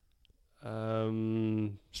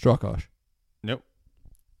 Strokosh. Nope.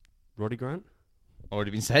 Roddy Grant?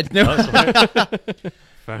 Already been said. No.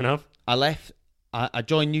 Fair enough. I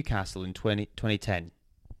joined Newcastle in 2010.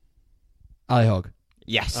 Ali Hogg.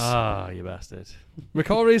 Yes. Ah, you bastard.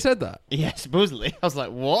 McCall already said that? Yeah, supposedly. I was like,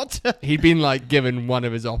 what? He'd been given one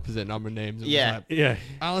of his opposite number names. Yeah. Yeah.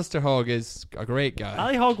 Alistair Hogg is a great guy.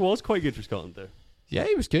 Ali Hogg was quite good for Scotland, though. Yeah,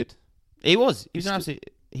 he was good. He was an absolute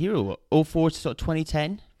hero. 04 to sort of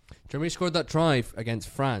 2010. Do you remember he scored that try against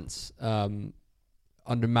France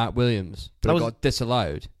under Matt Williams, but it got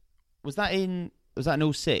disallowed? Was that in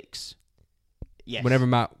 06? Yes.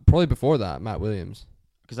 Probably before that, Matt Williams.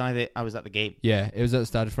 Because I was at the game. Yeah, it was at the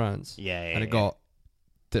Stade de France. Yeah. And it got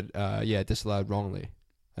disallowed wrongly,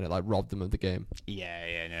 and it robbed them of the game.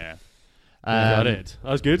 Yeah, no. Got it.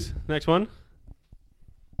 That was good. Next one.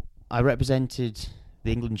 I represented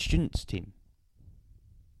the England students team.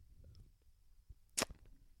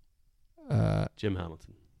 Jim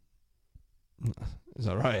Hamilton. Is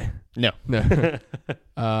that right? No.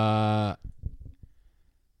 I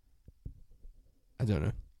don't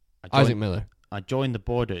know. Isaac Miller. I joined the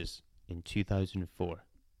Borders in 2004.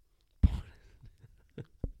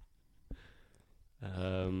 I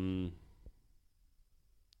don't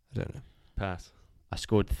know. Pass. I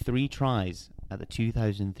scored 3 tries at the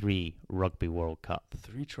 2003 Rugby World Cup.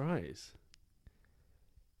 3 tries?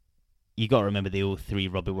 You got to remember the 03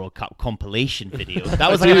 Rugby World Cup compilation video. That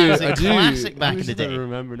was an absolute classic back in the day. I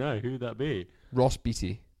remember now. Who would that be? Ross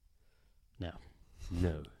Beattie. No.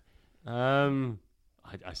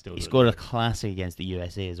 I still. He scored a classic against the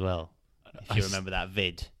USA as well. If you remember that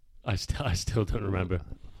vid. I still don't remember.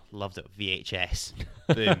 Loved it. VHS.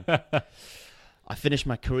 Boom. I finished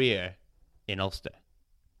my career in Ulster.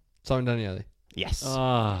 Simon Daniele. Yes.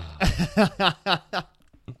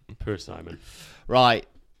 Poor Simon. Right.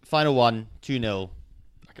 Final one. 2-0.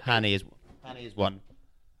 Hanny is 1.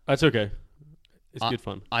 That's okay. It's good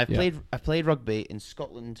fun. I've played rugby in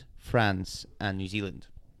Scotland, France, and New Zealand.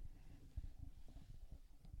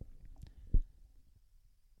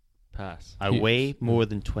 Pass. I weigh more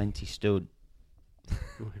than 20 stone.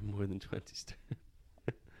 More than 20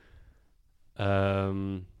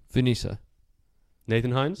 stone. Vanessa.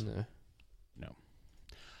 Nathan Hines? No.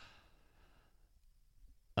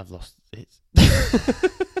 I've lost it.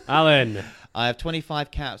 Alan. I have 25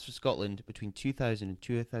 caps for Scotland between 2000 and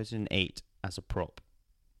 2008 as a prop.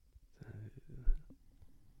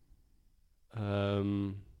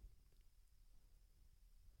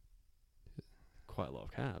 Quite a lot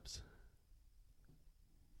of caps.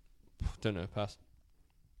 Don't know. Pass.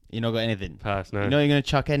 You not got anything? Pass, no. You know you're going to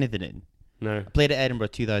chuck anything in? No. I played at Edinburgh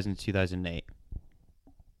 2000 to 2008.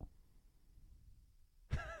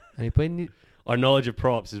 And he played... Our knowledge of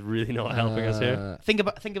props is really not helping us here. Think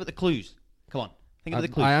about the clues. Come on. Think about the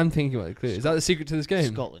clues. I am thinking about the clues. Is that the secret to this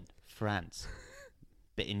game? Scotland, France,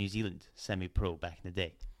 bit in New Zealand, semi-pro back in the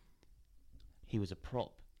day. He was a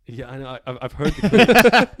prop. Yeah, I know. I've heard the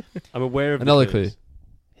clues. I'm aware of another the clues. clue.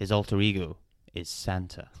 His alter ego is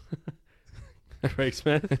Santa. Craig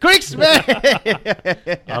Smith. Craig Smith!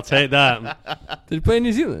 I'll take that. Did he play in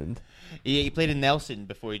New Zealand? He played in Nelson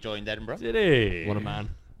before he joined Edinburgh. Did he? What a man.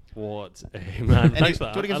 What a man. Thanks for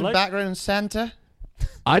that. Do you want to give some background on Santa?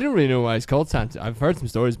 I don't really know why he's called Santa. I've heard some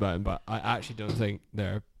stories about him, but I actually don't think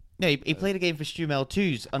they're No, he played a game for Stumel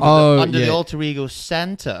 2s under the alter ego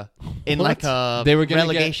Santa in like a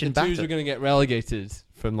relegation battle. The 2s were going to get relegated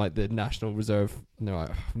from like the National Reserve. No,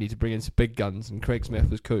 I need to bring in some big guns. And Craig Smith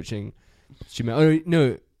was coaching Stumel. Oh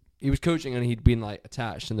no, he was coaching and he'd been like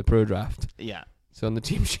attached in the pro draft. Yeah. So on the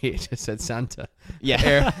team sheet it just said Santa.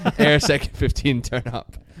 Yeah. Air second 15 turn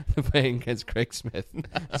up. Playing against Craig Smith.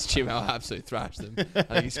 Stumel absolutely thrashed them. I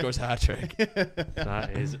think he scores a hat-trick.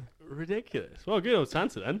 That is ridiculous. Well, good old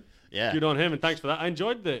Santa then. Yeah. Good on him, and thanks for that. I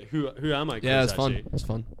enjoyed the Who Am I quiz, Yeah, it's actually. fun. It's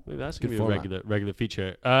fun. Maybe that's Good going to be format. a regular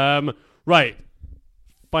feature. Right.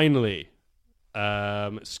 Finally,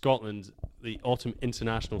 Scotland, the Autumn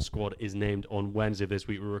International squad is named on Wednesday of this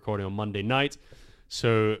week. We're recording on Monday night.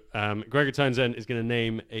 So Gregor Townsend is going to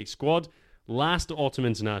name a squad. Last Autumn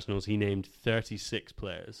Internationals, he named 36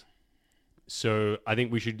 players. So I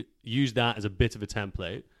think we should use that as a bit of a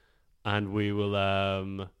template, and we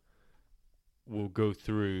will we'll go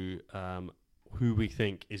through who we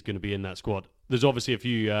think is going to be in that squad. There's obviously a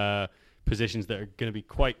few positions that are going to be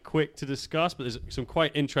quite quick to discuss, but there's some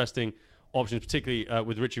quite interesting options, particularly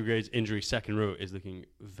with Richard Grade's injury. Second row is looking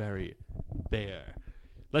very bare.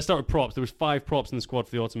 Let's start with props. There was 5 props in the squad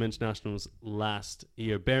for the Autumn Internationals last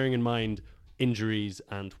year. Bearing in mind injuries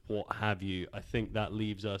and what have you, I think that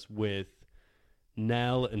leaves us with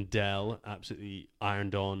Nell and Dell, absolutely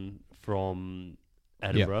ironed on from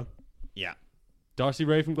Edinburgh. Yeah. Darcy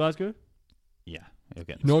Ray from Glasgow? Yeah.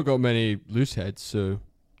 Not got many loose heads, so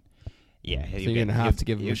yeah, you're going to have to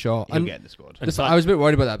give him a shot. He'll get in the squad. I was a bit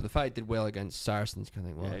worried about that, but the fact he did well against Saracens, I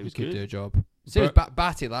think, well, Yeah, he was could good. do a job. So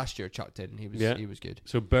Batty last year chucked in, and he was good.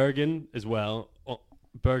 So Bergen as well.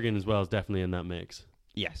 Bergen as well is definitely in that mix.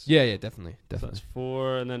 Yes. Yeah, definitely. So that's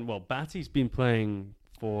 4, and then Batty's been playing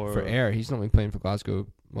for Ayr. He's not been playing for Glasgow.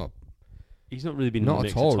 Well, he's not really been not in the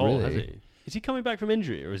mix at all, has really. he? Is he coming back from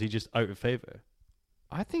injury, or is he just out of favour?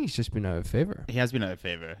 I think he's just been out of favour. He has been out of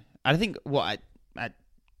favour. I think at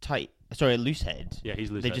Loosehead. Yeah,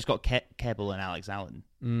 he's Loosehead. They've just got Keble and Alex Allen,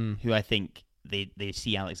 who I think they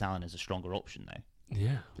see Alex Allen as a stronger option now.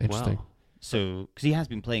 Yeah, interesting. Wow. So because he has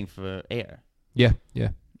been playing for Ayr. Yeah.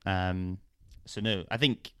 So no, I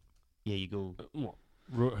think you go.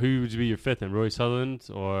 Who would be your 5th then? Roy Sutherland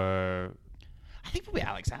or? I think probably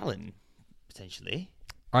Alex Allen potentially.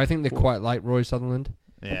 I think they quite like Roy Sutherland.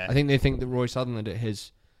 Yeah. I think they think that Roy Sutherland at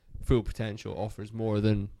his full potential offers more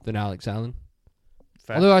than Alex Allen.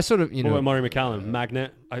 Fair. Although I sort of, What about Murray McCallum?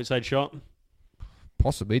 Magnet, outside shot?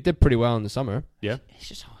 Possibly. He did pretty well in the summer. Yeah. It's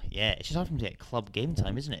just hard for him to get club game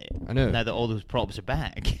time, isn't it? I know. Now that all those props are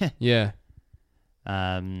back. Yeah.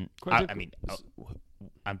 I'd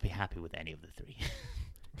be happy with any of the 3.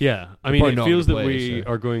 Yeah. I mean, probably it not feels gonna that play, we so.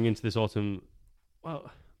 are going into this autumn,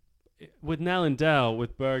 with Nell and Dell,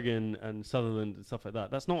 with Bergen and Sutherland and stuff like that,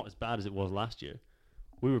 that's not as bad as it was last year.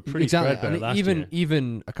 We were pretty threadbare last year.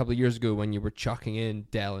 Even a couple of years ago when you were chucking in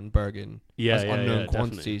Dell and Bergen as unknown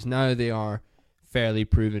quantities, now they are fairly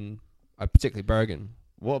proven, particularly Bergen.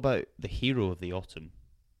 What about the hero of the autumn,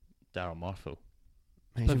 Darryl Marfo?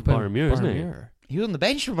 He's Playing for Barrowmuir, isn't he? He was on the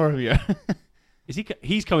bench for Barrowmuir. Is he?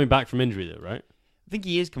 He's coming back from injury though, right? I think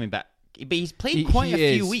he is coming back, but he's played quite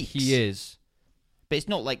a few weeks. He is, but it's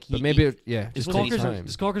not like he. But maybe Does just take time.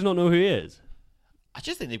 Cockers not know who he is? I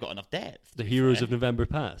just think they've got enough depth. The heroes of November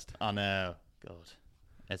past. Oh no, God.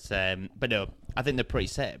 It's but no, I think they're pretty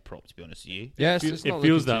set at prop, to be honest with you. Yes, it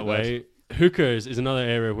feels that way. Hookers is another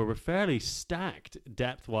area where we're fairly stacked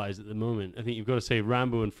depth-wise at the moment. I think you've got to say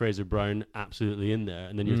Rambo and Fraser Brown absolutely in there,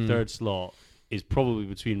 and then your third slot is probably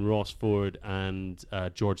between Ross Ford and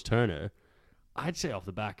George Turner. I'd say off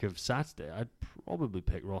the back of Saturday, I'd probably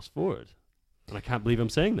pick Ross Ford, and I can't believe I'm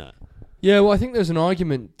saying that. Yeah, well, I think there's an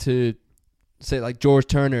argument to say like George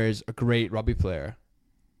Turner is a great rugby player,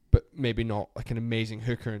 but maybe not like an amazing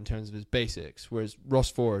hooker in terms of his basics. Whereas Ross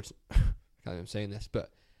Ford, I can't believe I'm saying this,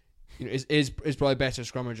 but is probably a better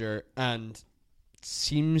scrummager and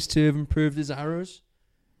seems to have improved his arrows.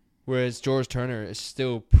 Whereas George Turner is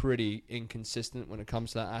still pretty inconsistent when it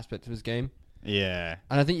comes to that aspect of his game. Yeah,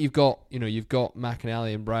 and I think you've got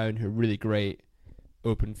McAnally and Brown who are really great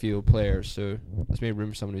open field players. So let's make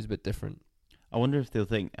room for someone who's a bit different. I wonder if they'll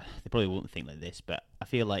think. They probably won't think like this, but I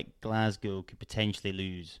feel like Glasgow could potentially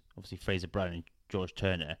lose, obviously, Fraser Brown and George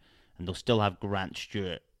Turner, and they'll still have Grant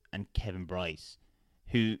Stewart and Kevin Bryce,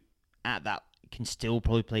 who at that can still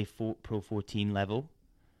probably play Pro 14 level.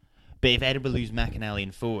 But if Edinburgh lose McAnally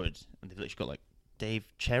and Ford, and they've literally got like Dave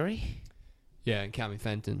Cherry, yeah, and Cammy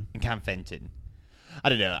Fenton, I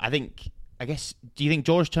don't know. I guess. Do you think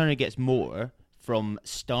George Turner gets more from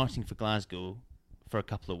starting for Glasgow for a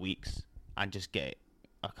couple of weeks and just get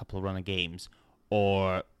a couple of run of games,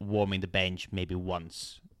 or warming the bench maybe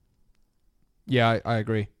once Yeah, I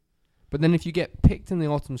agree. But then if you get picked in the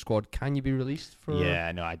autumn squad, can you be released for...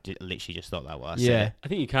 Yeah, no, literally just thought that while I said it. I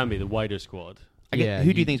think you can be the wider squad. I guess,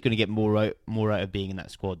 who do you think is going to get more out of being in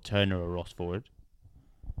that squad, Turner or Ross Ford?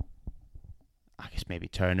 I guess maybe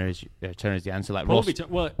Turner's the answer. Like probably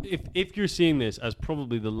Ross. if you're seeing this as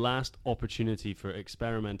probably the last opportunity for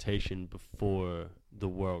experimentation before the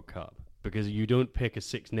World Cup, because you don't pick a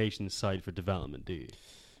Six Nations side for development, do you?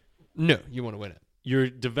 No, you want to win it.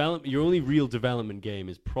 Your only real development game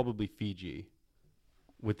is probably Fiji,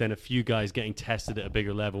 with then a few guys getting tested at a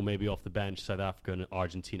bigger level, maybe off the bench, South Africa and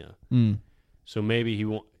Argentina. So maybe he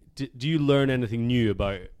won't. Do you learn anything new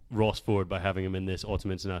about Ross Ford by having him in this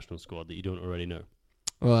autumn international squad that you don't already know?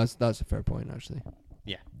 Well, that's a fair point, actually.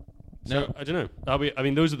 Yeah. So I don't know. I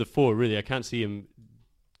mean, those are the four really. I can't see him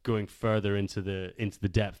going further into the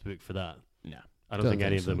depth book for that. No, I don't think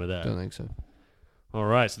any of them are there. Don't think so. All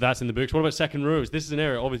right, so that's in the books. What about second rows? This is an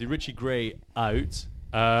area, obviously, Richie Gray out.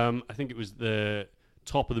 I think it was the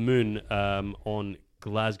Top of the Moon on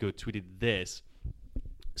Glasgow tweeted this.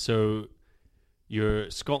 So your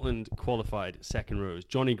Scotland qualified second rows.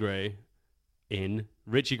 Johnny Gray in,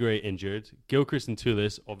 Richie Gray injured, Gilchrist and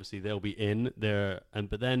Toulis, obviously they'll be in there.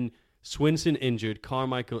 But then Swinson injured,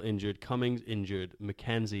 Carmichael injured, Cummings injured,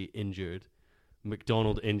 McKenzie injured,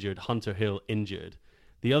 McDonald injured, Hunter Hill injured.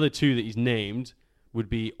 The other two that he's named would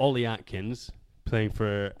be Ollie Atkins, playing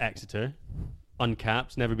for Exeter,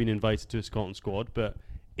 uncapped, never been invited to a Scotland squad, but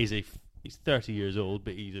he's 30 years old,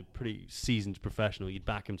 but he's a pretty seasoned professional. You'd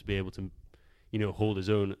back him to be able to, hold his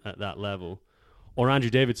own at that level. Or Andrew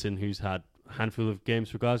Davidson, who's had a handful of games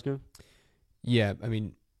for Glasgow. Yeah, I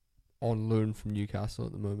mean, on loan from Newcastle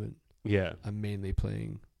at the moment. Yeah. I'm mainly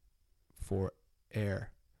playing for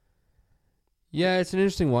Ayr. Yeah, it's an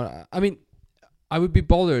interesting one. I mean, I would be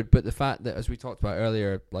bothered, but the fact that, as we talked about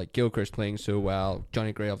earlier, like Gilchrist playing so well,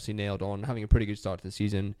 Johnny Gray obviously nailed on, having a pretty good start to the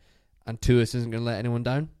season, and Toulis isn't going to let anyone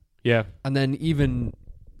down. Yeah. And then even,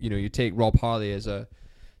 you take Rob Harley as a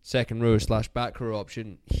second row / back row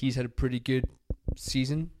option. He's had a pretty good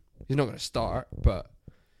season. He's not going to start, but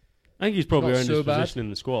I think he's probably earned his bad position in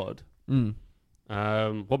the squad.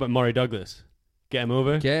 What about Murray Douglas? Get him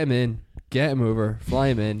over? Get him in. Get him over. Fly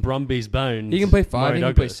him in. Brumbies bound. He can play 5, Murray he can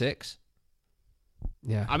Douglas. play 6.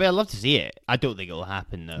 Yeah. I mean, I'd love to see it. I don't think it'll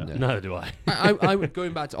happen, though. No. Neither do I. I would,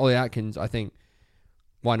 going back to Ollie Atkins, I think,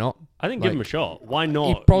 why not? I think give him a shot. Why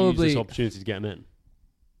not use this opportunity to get him in?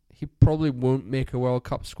 He probably won't make a World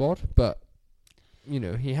Cup squad, but, he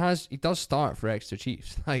does start for Exeter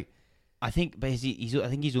Chiefs. I think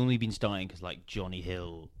he's only been starting because, Johnny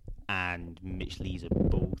Hill and Mitch Lees are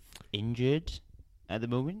both injured at the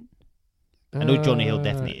moment. I know Johnny Hill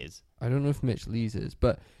definitely is. I don't know if Mitch Lees is,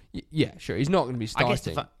 but yeah, sure. He's not going to be starting.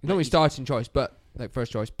 He's not going to be starting choice, but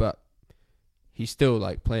first choice. But he's still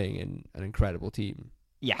playing in an incredible team.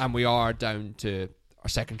 Yeah, and we are down to our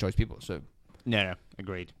second choice people. So no,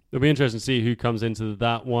 agreed. It'll be interesting to see who comes into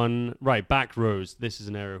that one. Right, back rows. This is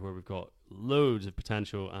an area where we've got loads of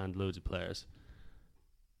potential and loads of players.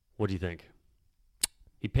 What do you think?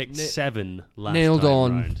 He picked 7 last time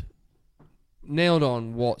round. Nailed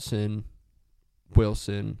on Watson,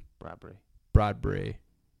 Wilson, Bradbury.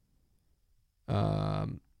 Yeah,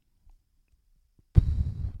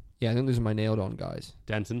 I think those are my nailed on guys.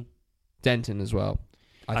 Denton as well.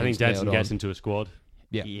 I think Denton gets into a squad.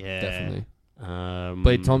 Yeah, definitely.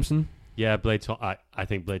 Blade Thompson. Yeah, I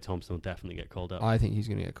think Blade Thompson will definitely get called up. I think he's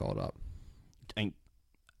going to get called up.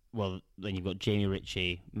 Well, then you've got Jamie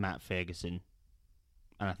Ritchie, Matt Ferguson,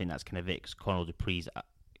 and I think that's kind of it. Cause Conor Dupree's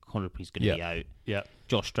going to be out. Yeah.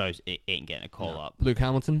 Josh Strauss ain't getting a call up. Luke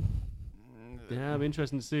Hamilton. Yeah, it'll be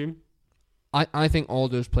interesting to see him. I think all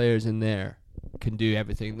those players in there can do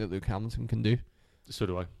everything that Luke Hamilton can do. So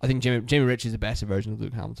do I. I think Jamie Ritchie is a better version of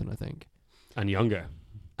Luke Hamilton, I think. And younger.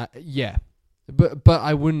 Yeah. But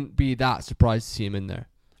I wouldn't be that surprised to see him in there.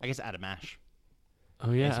 I guess Adam Ash.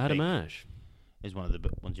 Oh, yeah, Adam Ash is one of the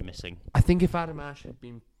ones you're missing. I think if Adam Ash had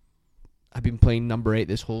been playing number 8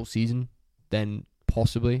 this whole season, then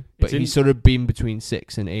possibly. But he's sort of been between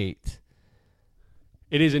 6 and 8.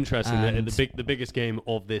 It is interesting that in the biggest game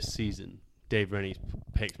of this season, Dave Rennie's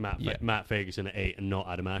picked Matt Ferguson at 8 and not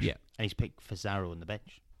Adam Ash. Yeah. And he's picked Fazaro on the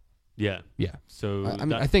bench. Yeah. Yeah. So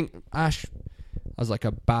I think Ash as like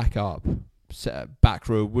a backup back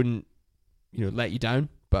row wouldn't let you down,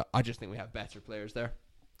 but I just think we have better players there.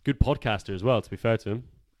 Good podcaster as well, to be fair to him.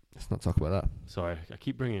 Let's not talk about that. Sorry, I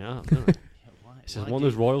keep bringing it up, don't I? It's just one of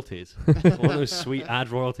those royalties. One of those sweet ad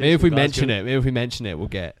royalties. Maybe if we mention it, we'll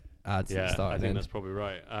get ads at the start. I think that's probably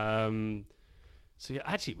right. So yeah,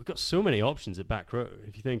 actually, we've got so many options at back row.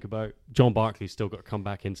 If you think about John Barkley's still got to come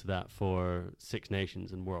back into that for Six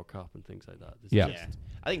Nations and World Cup and things like that. Yeah.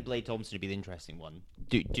 I think Blade Thompson would be the interesting one.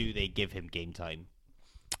 Do they give him game time?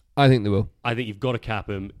 I think they will. I think you've got to cap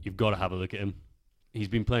him. You've got to have a look at him. He's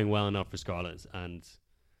been playing well enough for Scarlets, and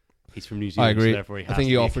he's from New Zealand. I agree. So therefore he has I think to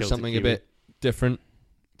he be offers something a bit different.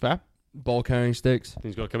 Fair. Ball carrying sticks.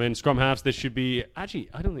 He's got to come in. Scrum halves. This should be actually.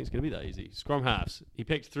 I don't think it's going to be that easy. Scrum halves. He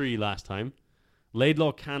picked 3 last time.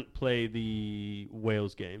 Laidlaw can't play the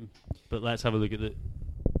Wales game, but let's have a look at it.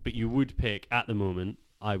 But you would pick at the moment,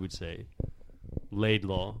 I would say,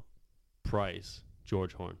 Laidlaw, Price,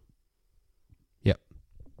 George Horne. Yep.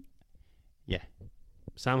 Yeah.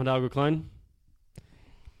 Sam Hidalgo-Klein.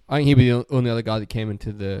 I think he'd be the only other guy that came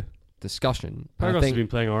into the discussion. Pyrgos has been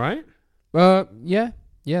playing all right. Yeah,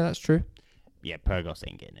 that's true. Yeah, Pyrgos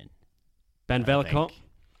ain't getting in. Ben Velicott.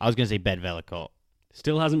 I was going to say Ben Velicott.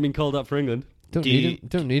 Still hasn't been called up for England. Don't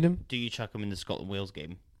need him. Do you chuck him in the Scotland-Wales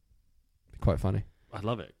game? Quite funny. I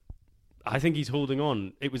love it. I think he's holding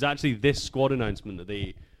on. It was actually this squad announcement that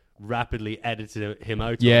they rapidly edited him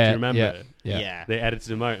out. Yeah, do you remember? Yeah. They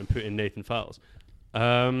edited him out and put in Nathan Fowles.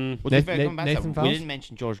 Nathan Fowles? We didn't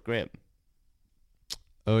mention George Graham.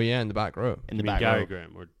 Oh yeah, in the back row. In the back Gary row.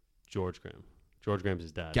 Graham or George Graham. George Graham's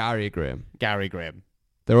his dad. Gary Graham.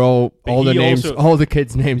 They're all the names. Also, all the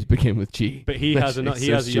kids' names begin with G. But he has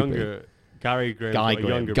a younger Gary Graham. Guy or Graham.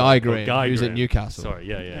 Younger Guy brother. Graham, who's Graham. at Newcastle. Sorry,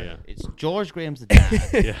 yeah. It's George Graham's the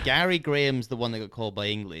dad. Yeah. Gary Graham's the one that got called by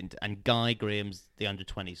England, and Guy Graham's the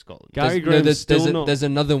under-20 Scotland. There's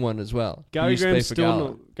another one as well. Gary Graham's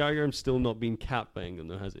still not been capped by England,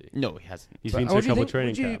 though, has he? No, he hasn't. He's been to a couple of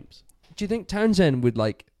training camps. Do you think Townsend would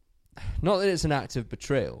not that it's an act of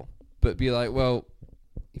betrayal, but be like, well,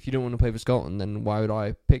 if you don't want to play for Scotland, then why would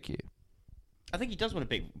I pick you? I think he does want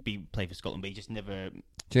to play for Scotland, but he just never...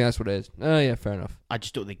 Do you think that's what it is? Oh, yeah, fair enough. I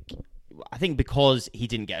just don't think... I think because he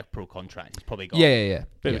didn't get a pro contract, he's probably got... Yeah.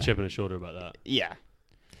 Bit of a chip on his shoulder about that. Yeah.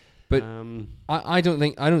 But I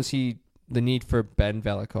don't see the need for Ben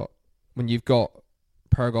Velicott when you've got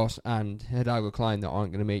Pyrgos and Hidalgo-Klein that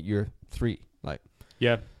aren't going to make your 3.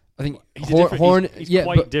 Yeah. I think he's Horne... He's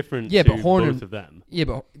quite different to Horne both of them. Yeah,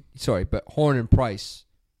 but Horne and Price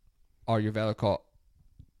are your Velicott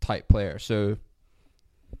type player, so...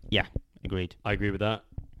 Yeah, agreed. I agree with that.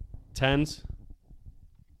 10s.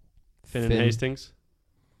 Finn and Hastings.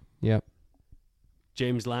 Yep.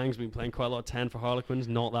 James Lang's been playing quite a lot of 10 for Harlequins,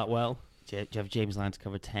 not that well. Do you have James Lang to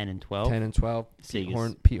cover 10 and 12? 10 and 12.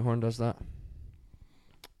 Pete Horne does that.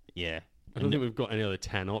 Yeah. I don't think we've got any other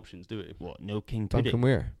 10 options, do we? What, no King Duncan Pudding?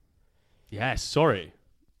 Weir. Yes, sorry.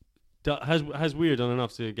 Has Weir done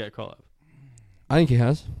enough to get a call-up? I think he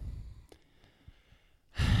has.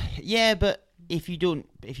 Yeah, but if you don't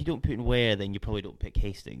put in Weir, then you probably don't pick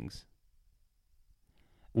Hastings.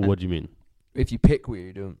 What do you mean? If you pick Weir,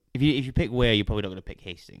 you don't. If you pick Weir, you're probably not going to pick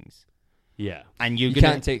Hastings. Yeah. And you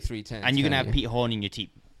can't take 3 10s. And you're going to have Pete Horne in your team.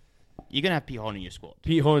 You're going to have Pete Horne in your squad.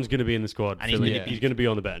 Pete Horne's going to be in the squad. And he's going to be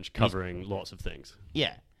on the bench covering lots of things.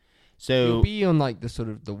 Yeah. So he'll be on the sort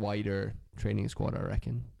of the wider training squad, I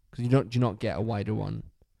reckon. Because do you not get a wider one?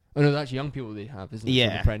 Oh no, that's young people they have, isn't it?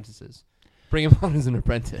 Yeah. Apprentices. Bring him on as an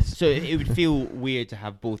apprentice. So it would feel weird to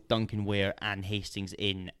have both Duncan Weir and Hastings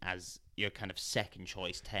in as your kind of second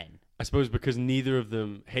choice 10. I suppose because neither of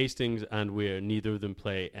them, Hastings and Weir, neither of them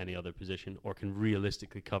play any other position or can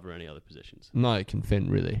realistically cover any other positions. Neither can Finn,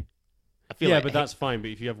 really. I feel but that's fine.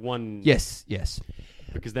 But if you have one... Yes.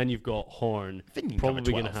 Because then you've got Horne, Finn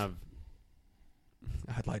probably going to have...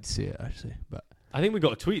 I'd like to see it, actually. But I think we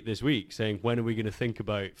got a tweet this week saying, when are we going to think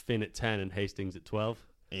about Finn at 10 and Hastings at 12?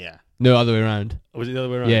 Yeah. No, other way around. Or was it the other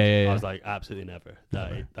way around? Yeah. I was like, absolutely never.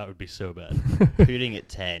 That would be so bad. Putting at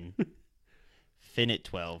 10, Finn at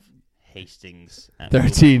 12, Hastings at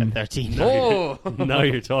 13. At 13. Now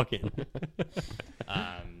you're talking.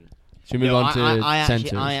 Should we move on to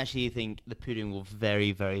centres? I actually think the Pudding will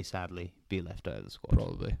very, very sadly be left out of the squad.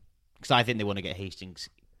 Probably. Because I think they want to get Hastings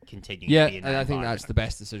continuing to be in that and I think that's the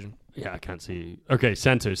best decision. Yeah, I can't see... Okay,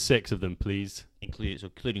 centres, 6 of them, please.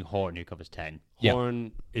 Including Horne, who covers 10.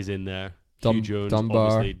 Horne is in there. Hugh Jones,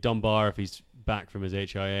 obviously. Dunbar, if he's back from his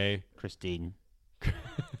HIA. Christine.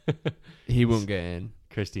 He won't get in.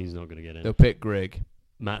 Christine's not going to get in. They'll pick Greg.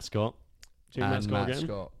 Matt Scott. Matt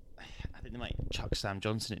Scott. I think they might chuck Sam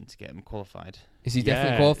Johnson in to get him qualified. Is he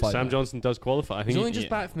definitely qualified? Sam Johnson does qualify. I think he's only just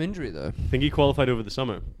back from injury, though. I think he qualified over the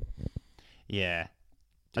summer. Yeah.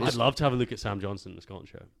 I'd love to have a look at Sam Johnson in the Scotland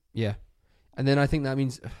show. Yeah. And then I think that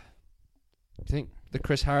means... Do you think the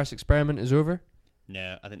Chris Harris experiment is over?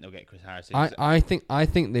 No, I think they'll get Chris Harris. I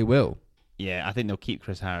think they will. Yeah, I think they'll keep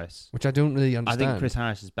Chris Harris. which I don't really I understand. think Chris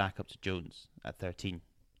Harris is back up to Jones at 13.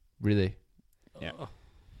 Really? Yeah.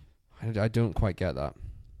 I don't quite get that.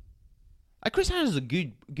 Chris Harris is a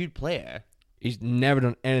good player. He's never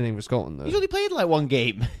done anything for Scotland, though. He's only played like one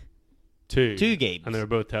game. Two games. And they were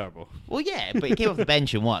both terrible. Well, yeah, but he came off the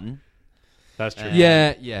bench and won. That's true.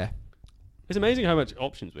 Yeah. It's amazing how much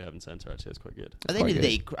options we have in centre, actually. It's quite good. At the end of the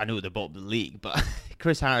day, I know they're bottom of the league, but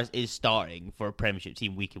Chris Harris is starting for a Premiership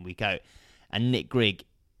team week in, week out. And Nick Grigg...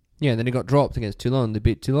 Yeah, then he got dropped against Toulon. They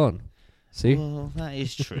beat Toulon. See? Well, that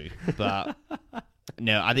is true. But,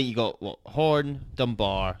 no, I think you got, Horn,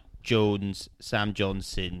 Dunbar, Jones, Sam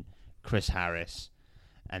Johnson, Chris Harris,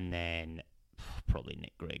 and then probably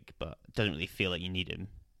Nick Grigg, but it doesn't really feel like you need him.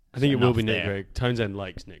 I think it will be Nick there. Grigg. Townsend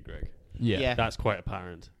likes Nick Grigg. Yeah. That's quite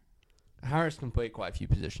apparent. Harris can play quite a few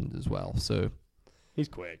positions as well, so... He's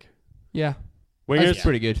quick. Yeah. Wingers? That's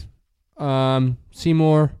pretty good.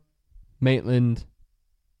 Seymour, Maitland,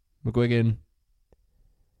 McGuigan.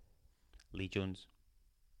 Lee Jones.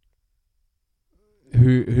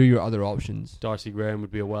 Who are your other options? Darcy Graham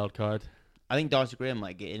would be a wild card. I think Darcy Graham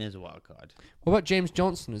might get in as a wild card. What about James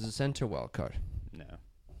Johnson as a centre wild card? No.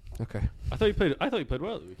 Okay. I thought he played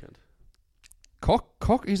well at the weekend.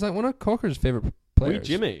 Cock. He's like one of Cocker's favourite players.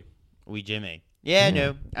 Wee Jimmy. Yeah,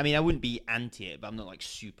 no. I mean, I wouldn't be anti it, but I'm not like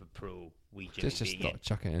super pro Wee Jimmy. Just being in.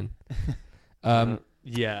 chuck it in.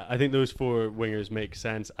 Yeah, I think those four wingers make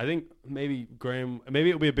sense. I think maybe Graham, maybe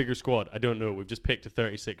it'll be a bigger squad. I don't know. We've just picked a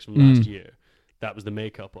 36 from last year. That was the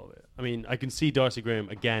makeup of it. I mean, I can see Darcy Graham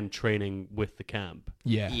again training with the camp.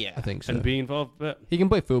 Yeah, I think so. And being involved, but he can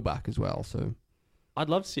play fullback as well, so I'd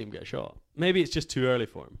love to see him get a shot. Maybe it's just too early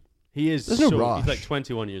for him. He is. There's no rush. He's like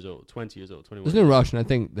 21 years old, 20 years old, 21. There's no rush, and I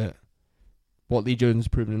think that what Lee Jones has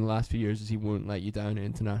proven in the last few years is he won't let you down at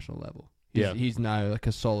international level. He's now like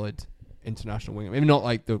a solid international winger. Maybe not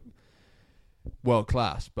like the world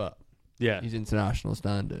class, but he's international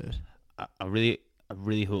standard. I really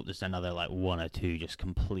hope there's another like one or two just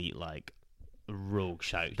complete like rogue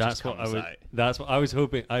shouts. That's what I was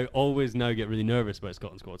hoping. I always now get really nervous about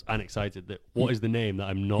Scotland squads and excited that what is the name that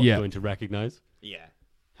I'm not going to recognise. Yeah,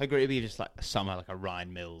 how great it'd be if just like somehow like a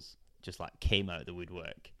Ryan Mills just like came out of the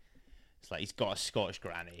woodwork. It's like he's got a Scottish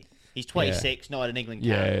granny. He's 26, not an England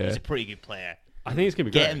cap. He's a pretty good player. I think it's gonna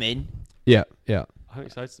be great. Get him in. Yeah. I'm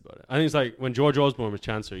excited about it. I think it's like when George Osborne was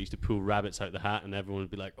Chancellor, he used to pull rabbits out the hat, and everyone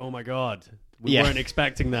would be like, "Oh my god, we weren't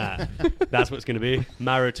expecting that." That's what it's going to be.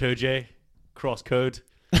 Maro Toje, cross code,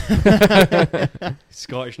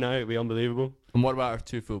 Scottish now. It'll be unbelievable. And what about our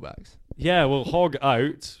two fullbacks? Yeah, well, Hogg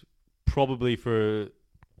out probably for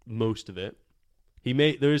most of it.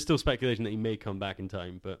 There is still speculation that he may come back in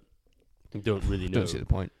time, but I don't really know. Don't see the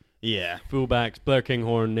point. Yeah, fullbacks. Blair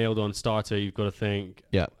Kinghorn nailed on starter. You've got to think.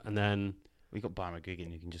 Yeah, and then we got Barry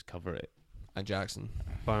McGuigan who can just cover it. And Jackson.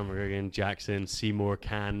 Barry McGuigan, Jackson, Seymour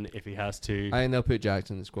can if he has to. I think they'll put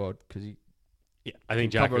Jackson in the squad because I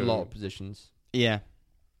think cover a lot of positions. Yeah,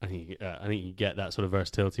 I think you get that sort of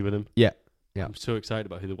versatility with him. Yeah. I'm so excited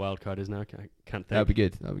about who the wild card is now. I can't think. That'd be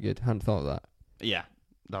good. Hadn't thought of that. Yeah,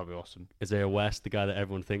 that'd be awesome. Isaiah West, the guy that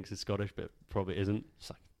everyone thinks is Scottish but probably isn't. It's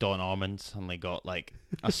like Don Armand suddenly got like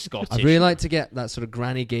a Scottish. I'd really like to get that sort of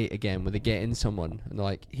granny gate again where they get in someone and they're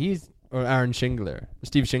like, or Aaron Shingler,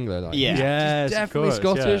 Steve Shingler. Like, yes, definitely of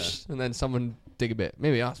course, Scottish. And then someone dig a bit.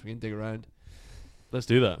 Maybe us, we can dig around. Let's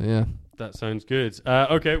do that. Yeah. That sounds good.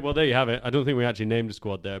 Okay, well, there you have it. I don't think we actually named a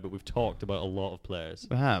squad there, but we've talked about a lot of players.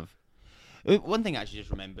 We have. One thing I actually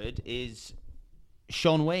just remembered is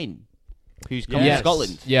Sean Wayne, who's come to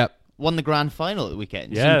Scotland. Yeah. Won the grand final at the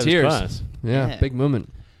weekend. Yeah, some tears. Class. Yeah, big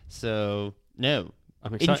moment. So, no.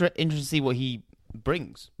 I'm excited. Interested to see what he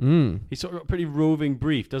brings. He's sort of got a pretty roving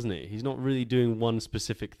brief, doesn't he? He's not really doing one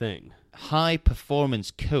specific thing. High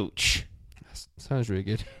performance coach. That sounds really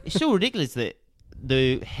good. It's so ridiculous that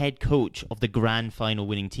the head coach of the grand final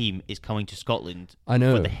winning team is coming to Scotland for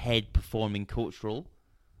the head performing coach role.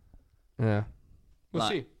 Yeah. We'll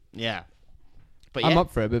see. Yeah. But I'm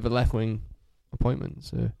up for a bit of a left wing appointment,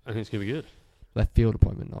 so I think it's going to be good. Left field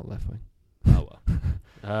appointment, not left wing. Oh, well.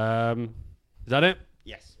 Is that it?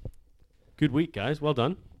 Yes. Good week, guys. Well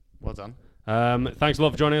done. Well done. Thanks a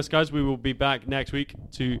lot for joining us, guys. We will be back next week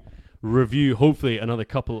to review, hopefully, a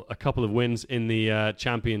couple of wins in the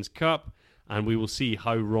Champions Cup, and we will see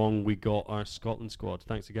how wrong we got our Scotland squad.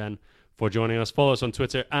 Thanks again for joining us. Follow us on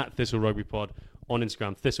Twitter at ThistleRugbyPod, on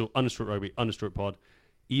Instagram, Thistle_Rugby_pod.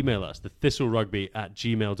 Email us,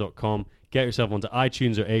 thistlerugby@gmail.com. Get yourself onto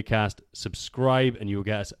iTunes or Acast, subscribe, and you'll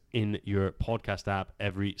get us in your podcast app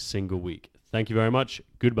every single week. Thank you very much.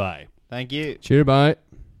 Goodbye. Thank you. Cheers, bye.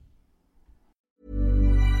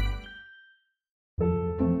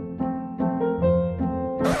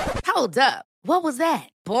 Hold up. What was that?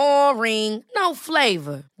 Boring. No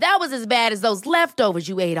flavor. That was as bad as those leftovers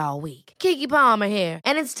you ate all week. Keke Palmer here,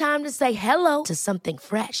 and it's time to say hello to something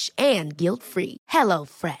fresh and guilt-free. Hello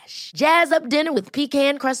Fresh. Jazz up dinner with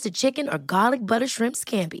pecan-crusted chicken or garlic butter shrimp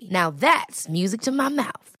scampi. Now that's music to my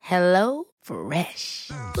mouth. Hello Fresh.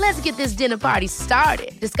 Let's get this dinner party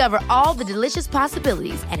started. Discover all the delicious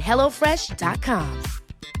possibilities at HelloFresh.com.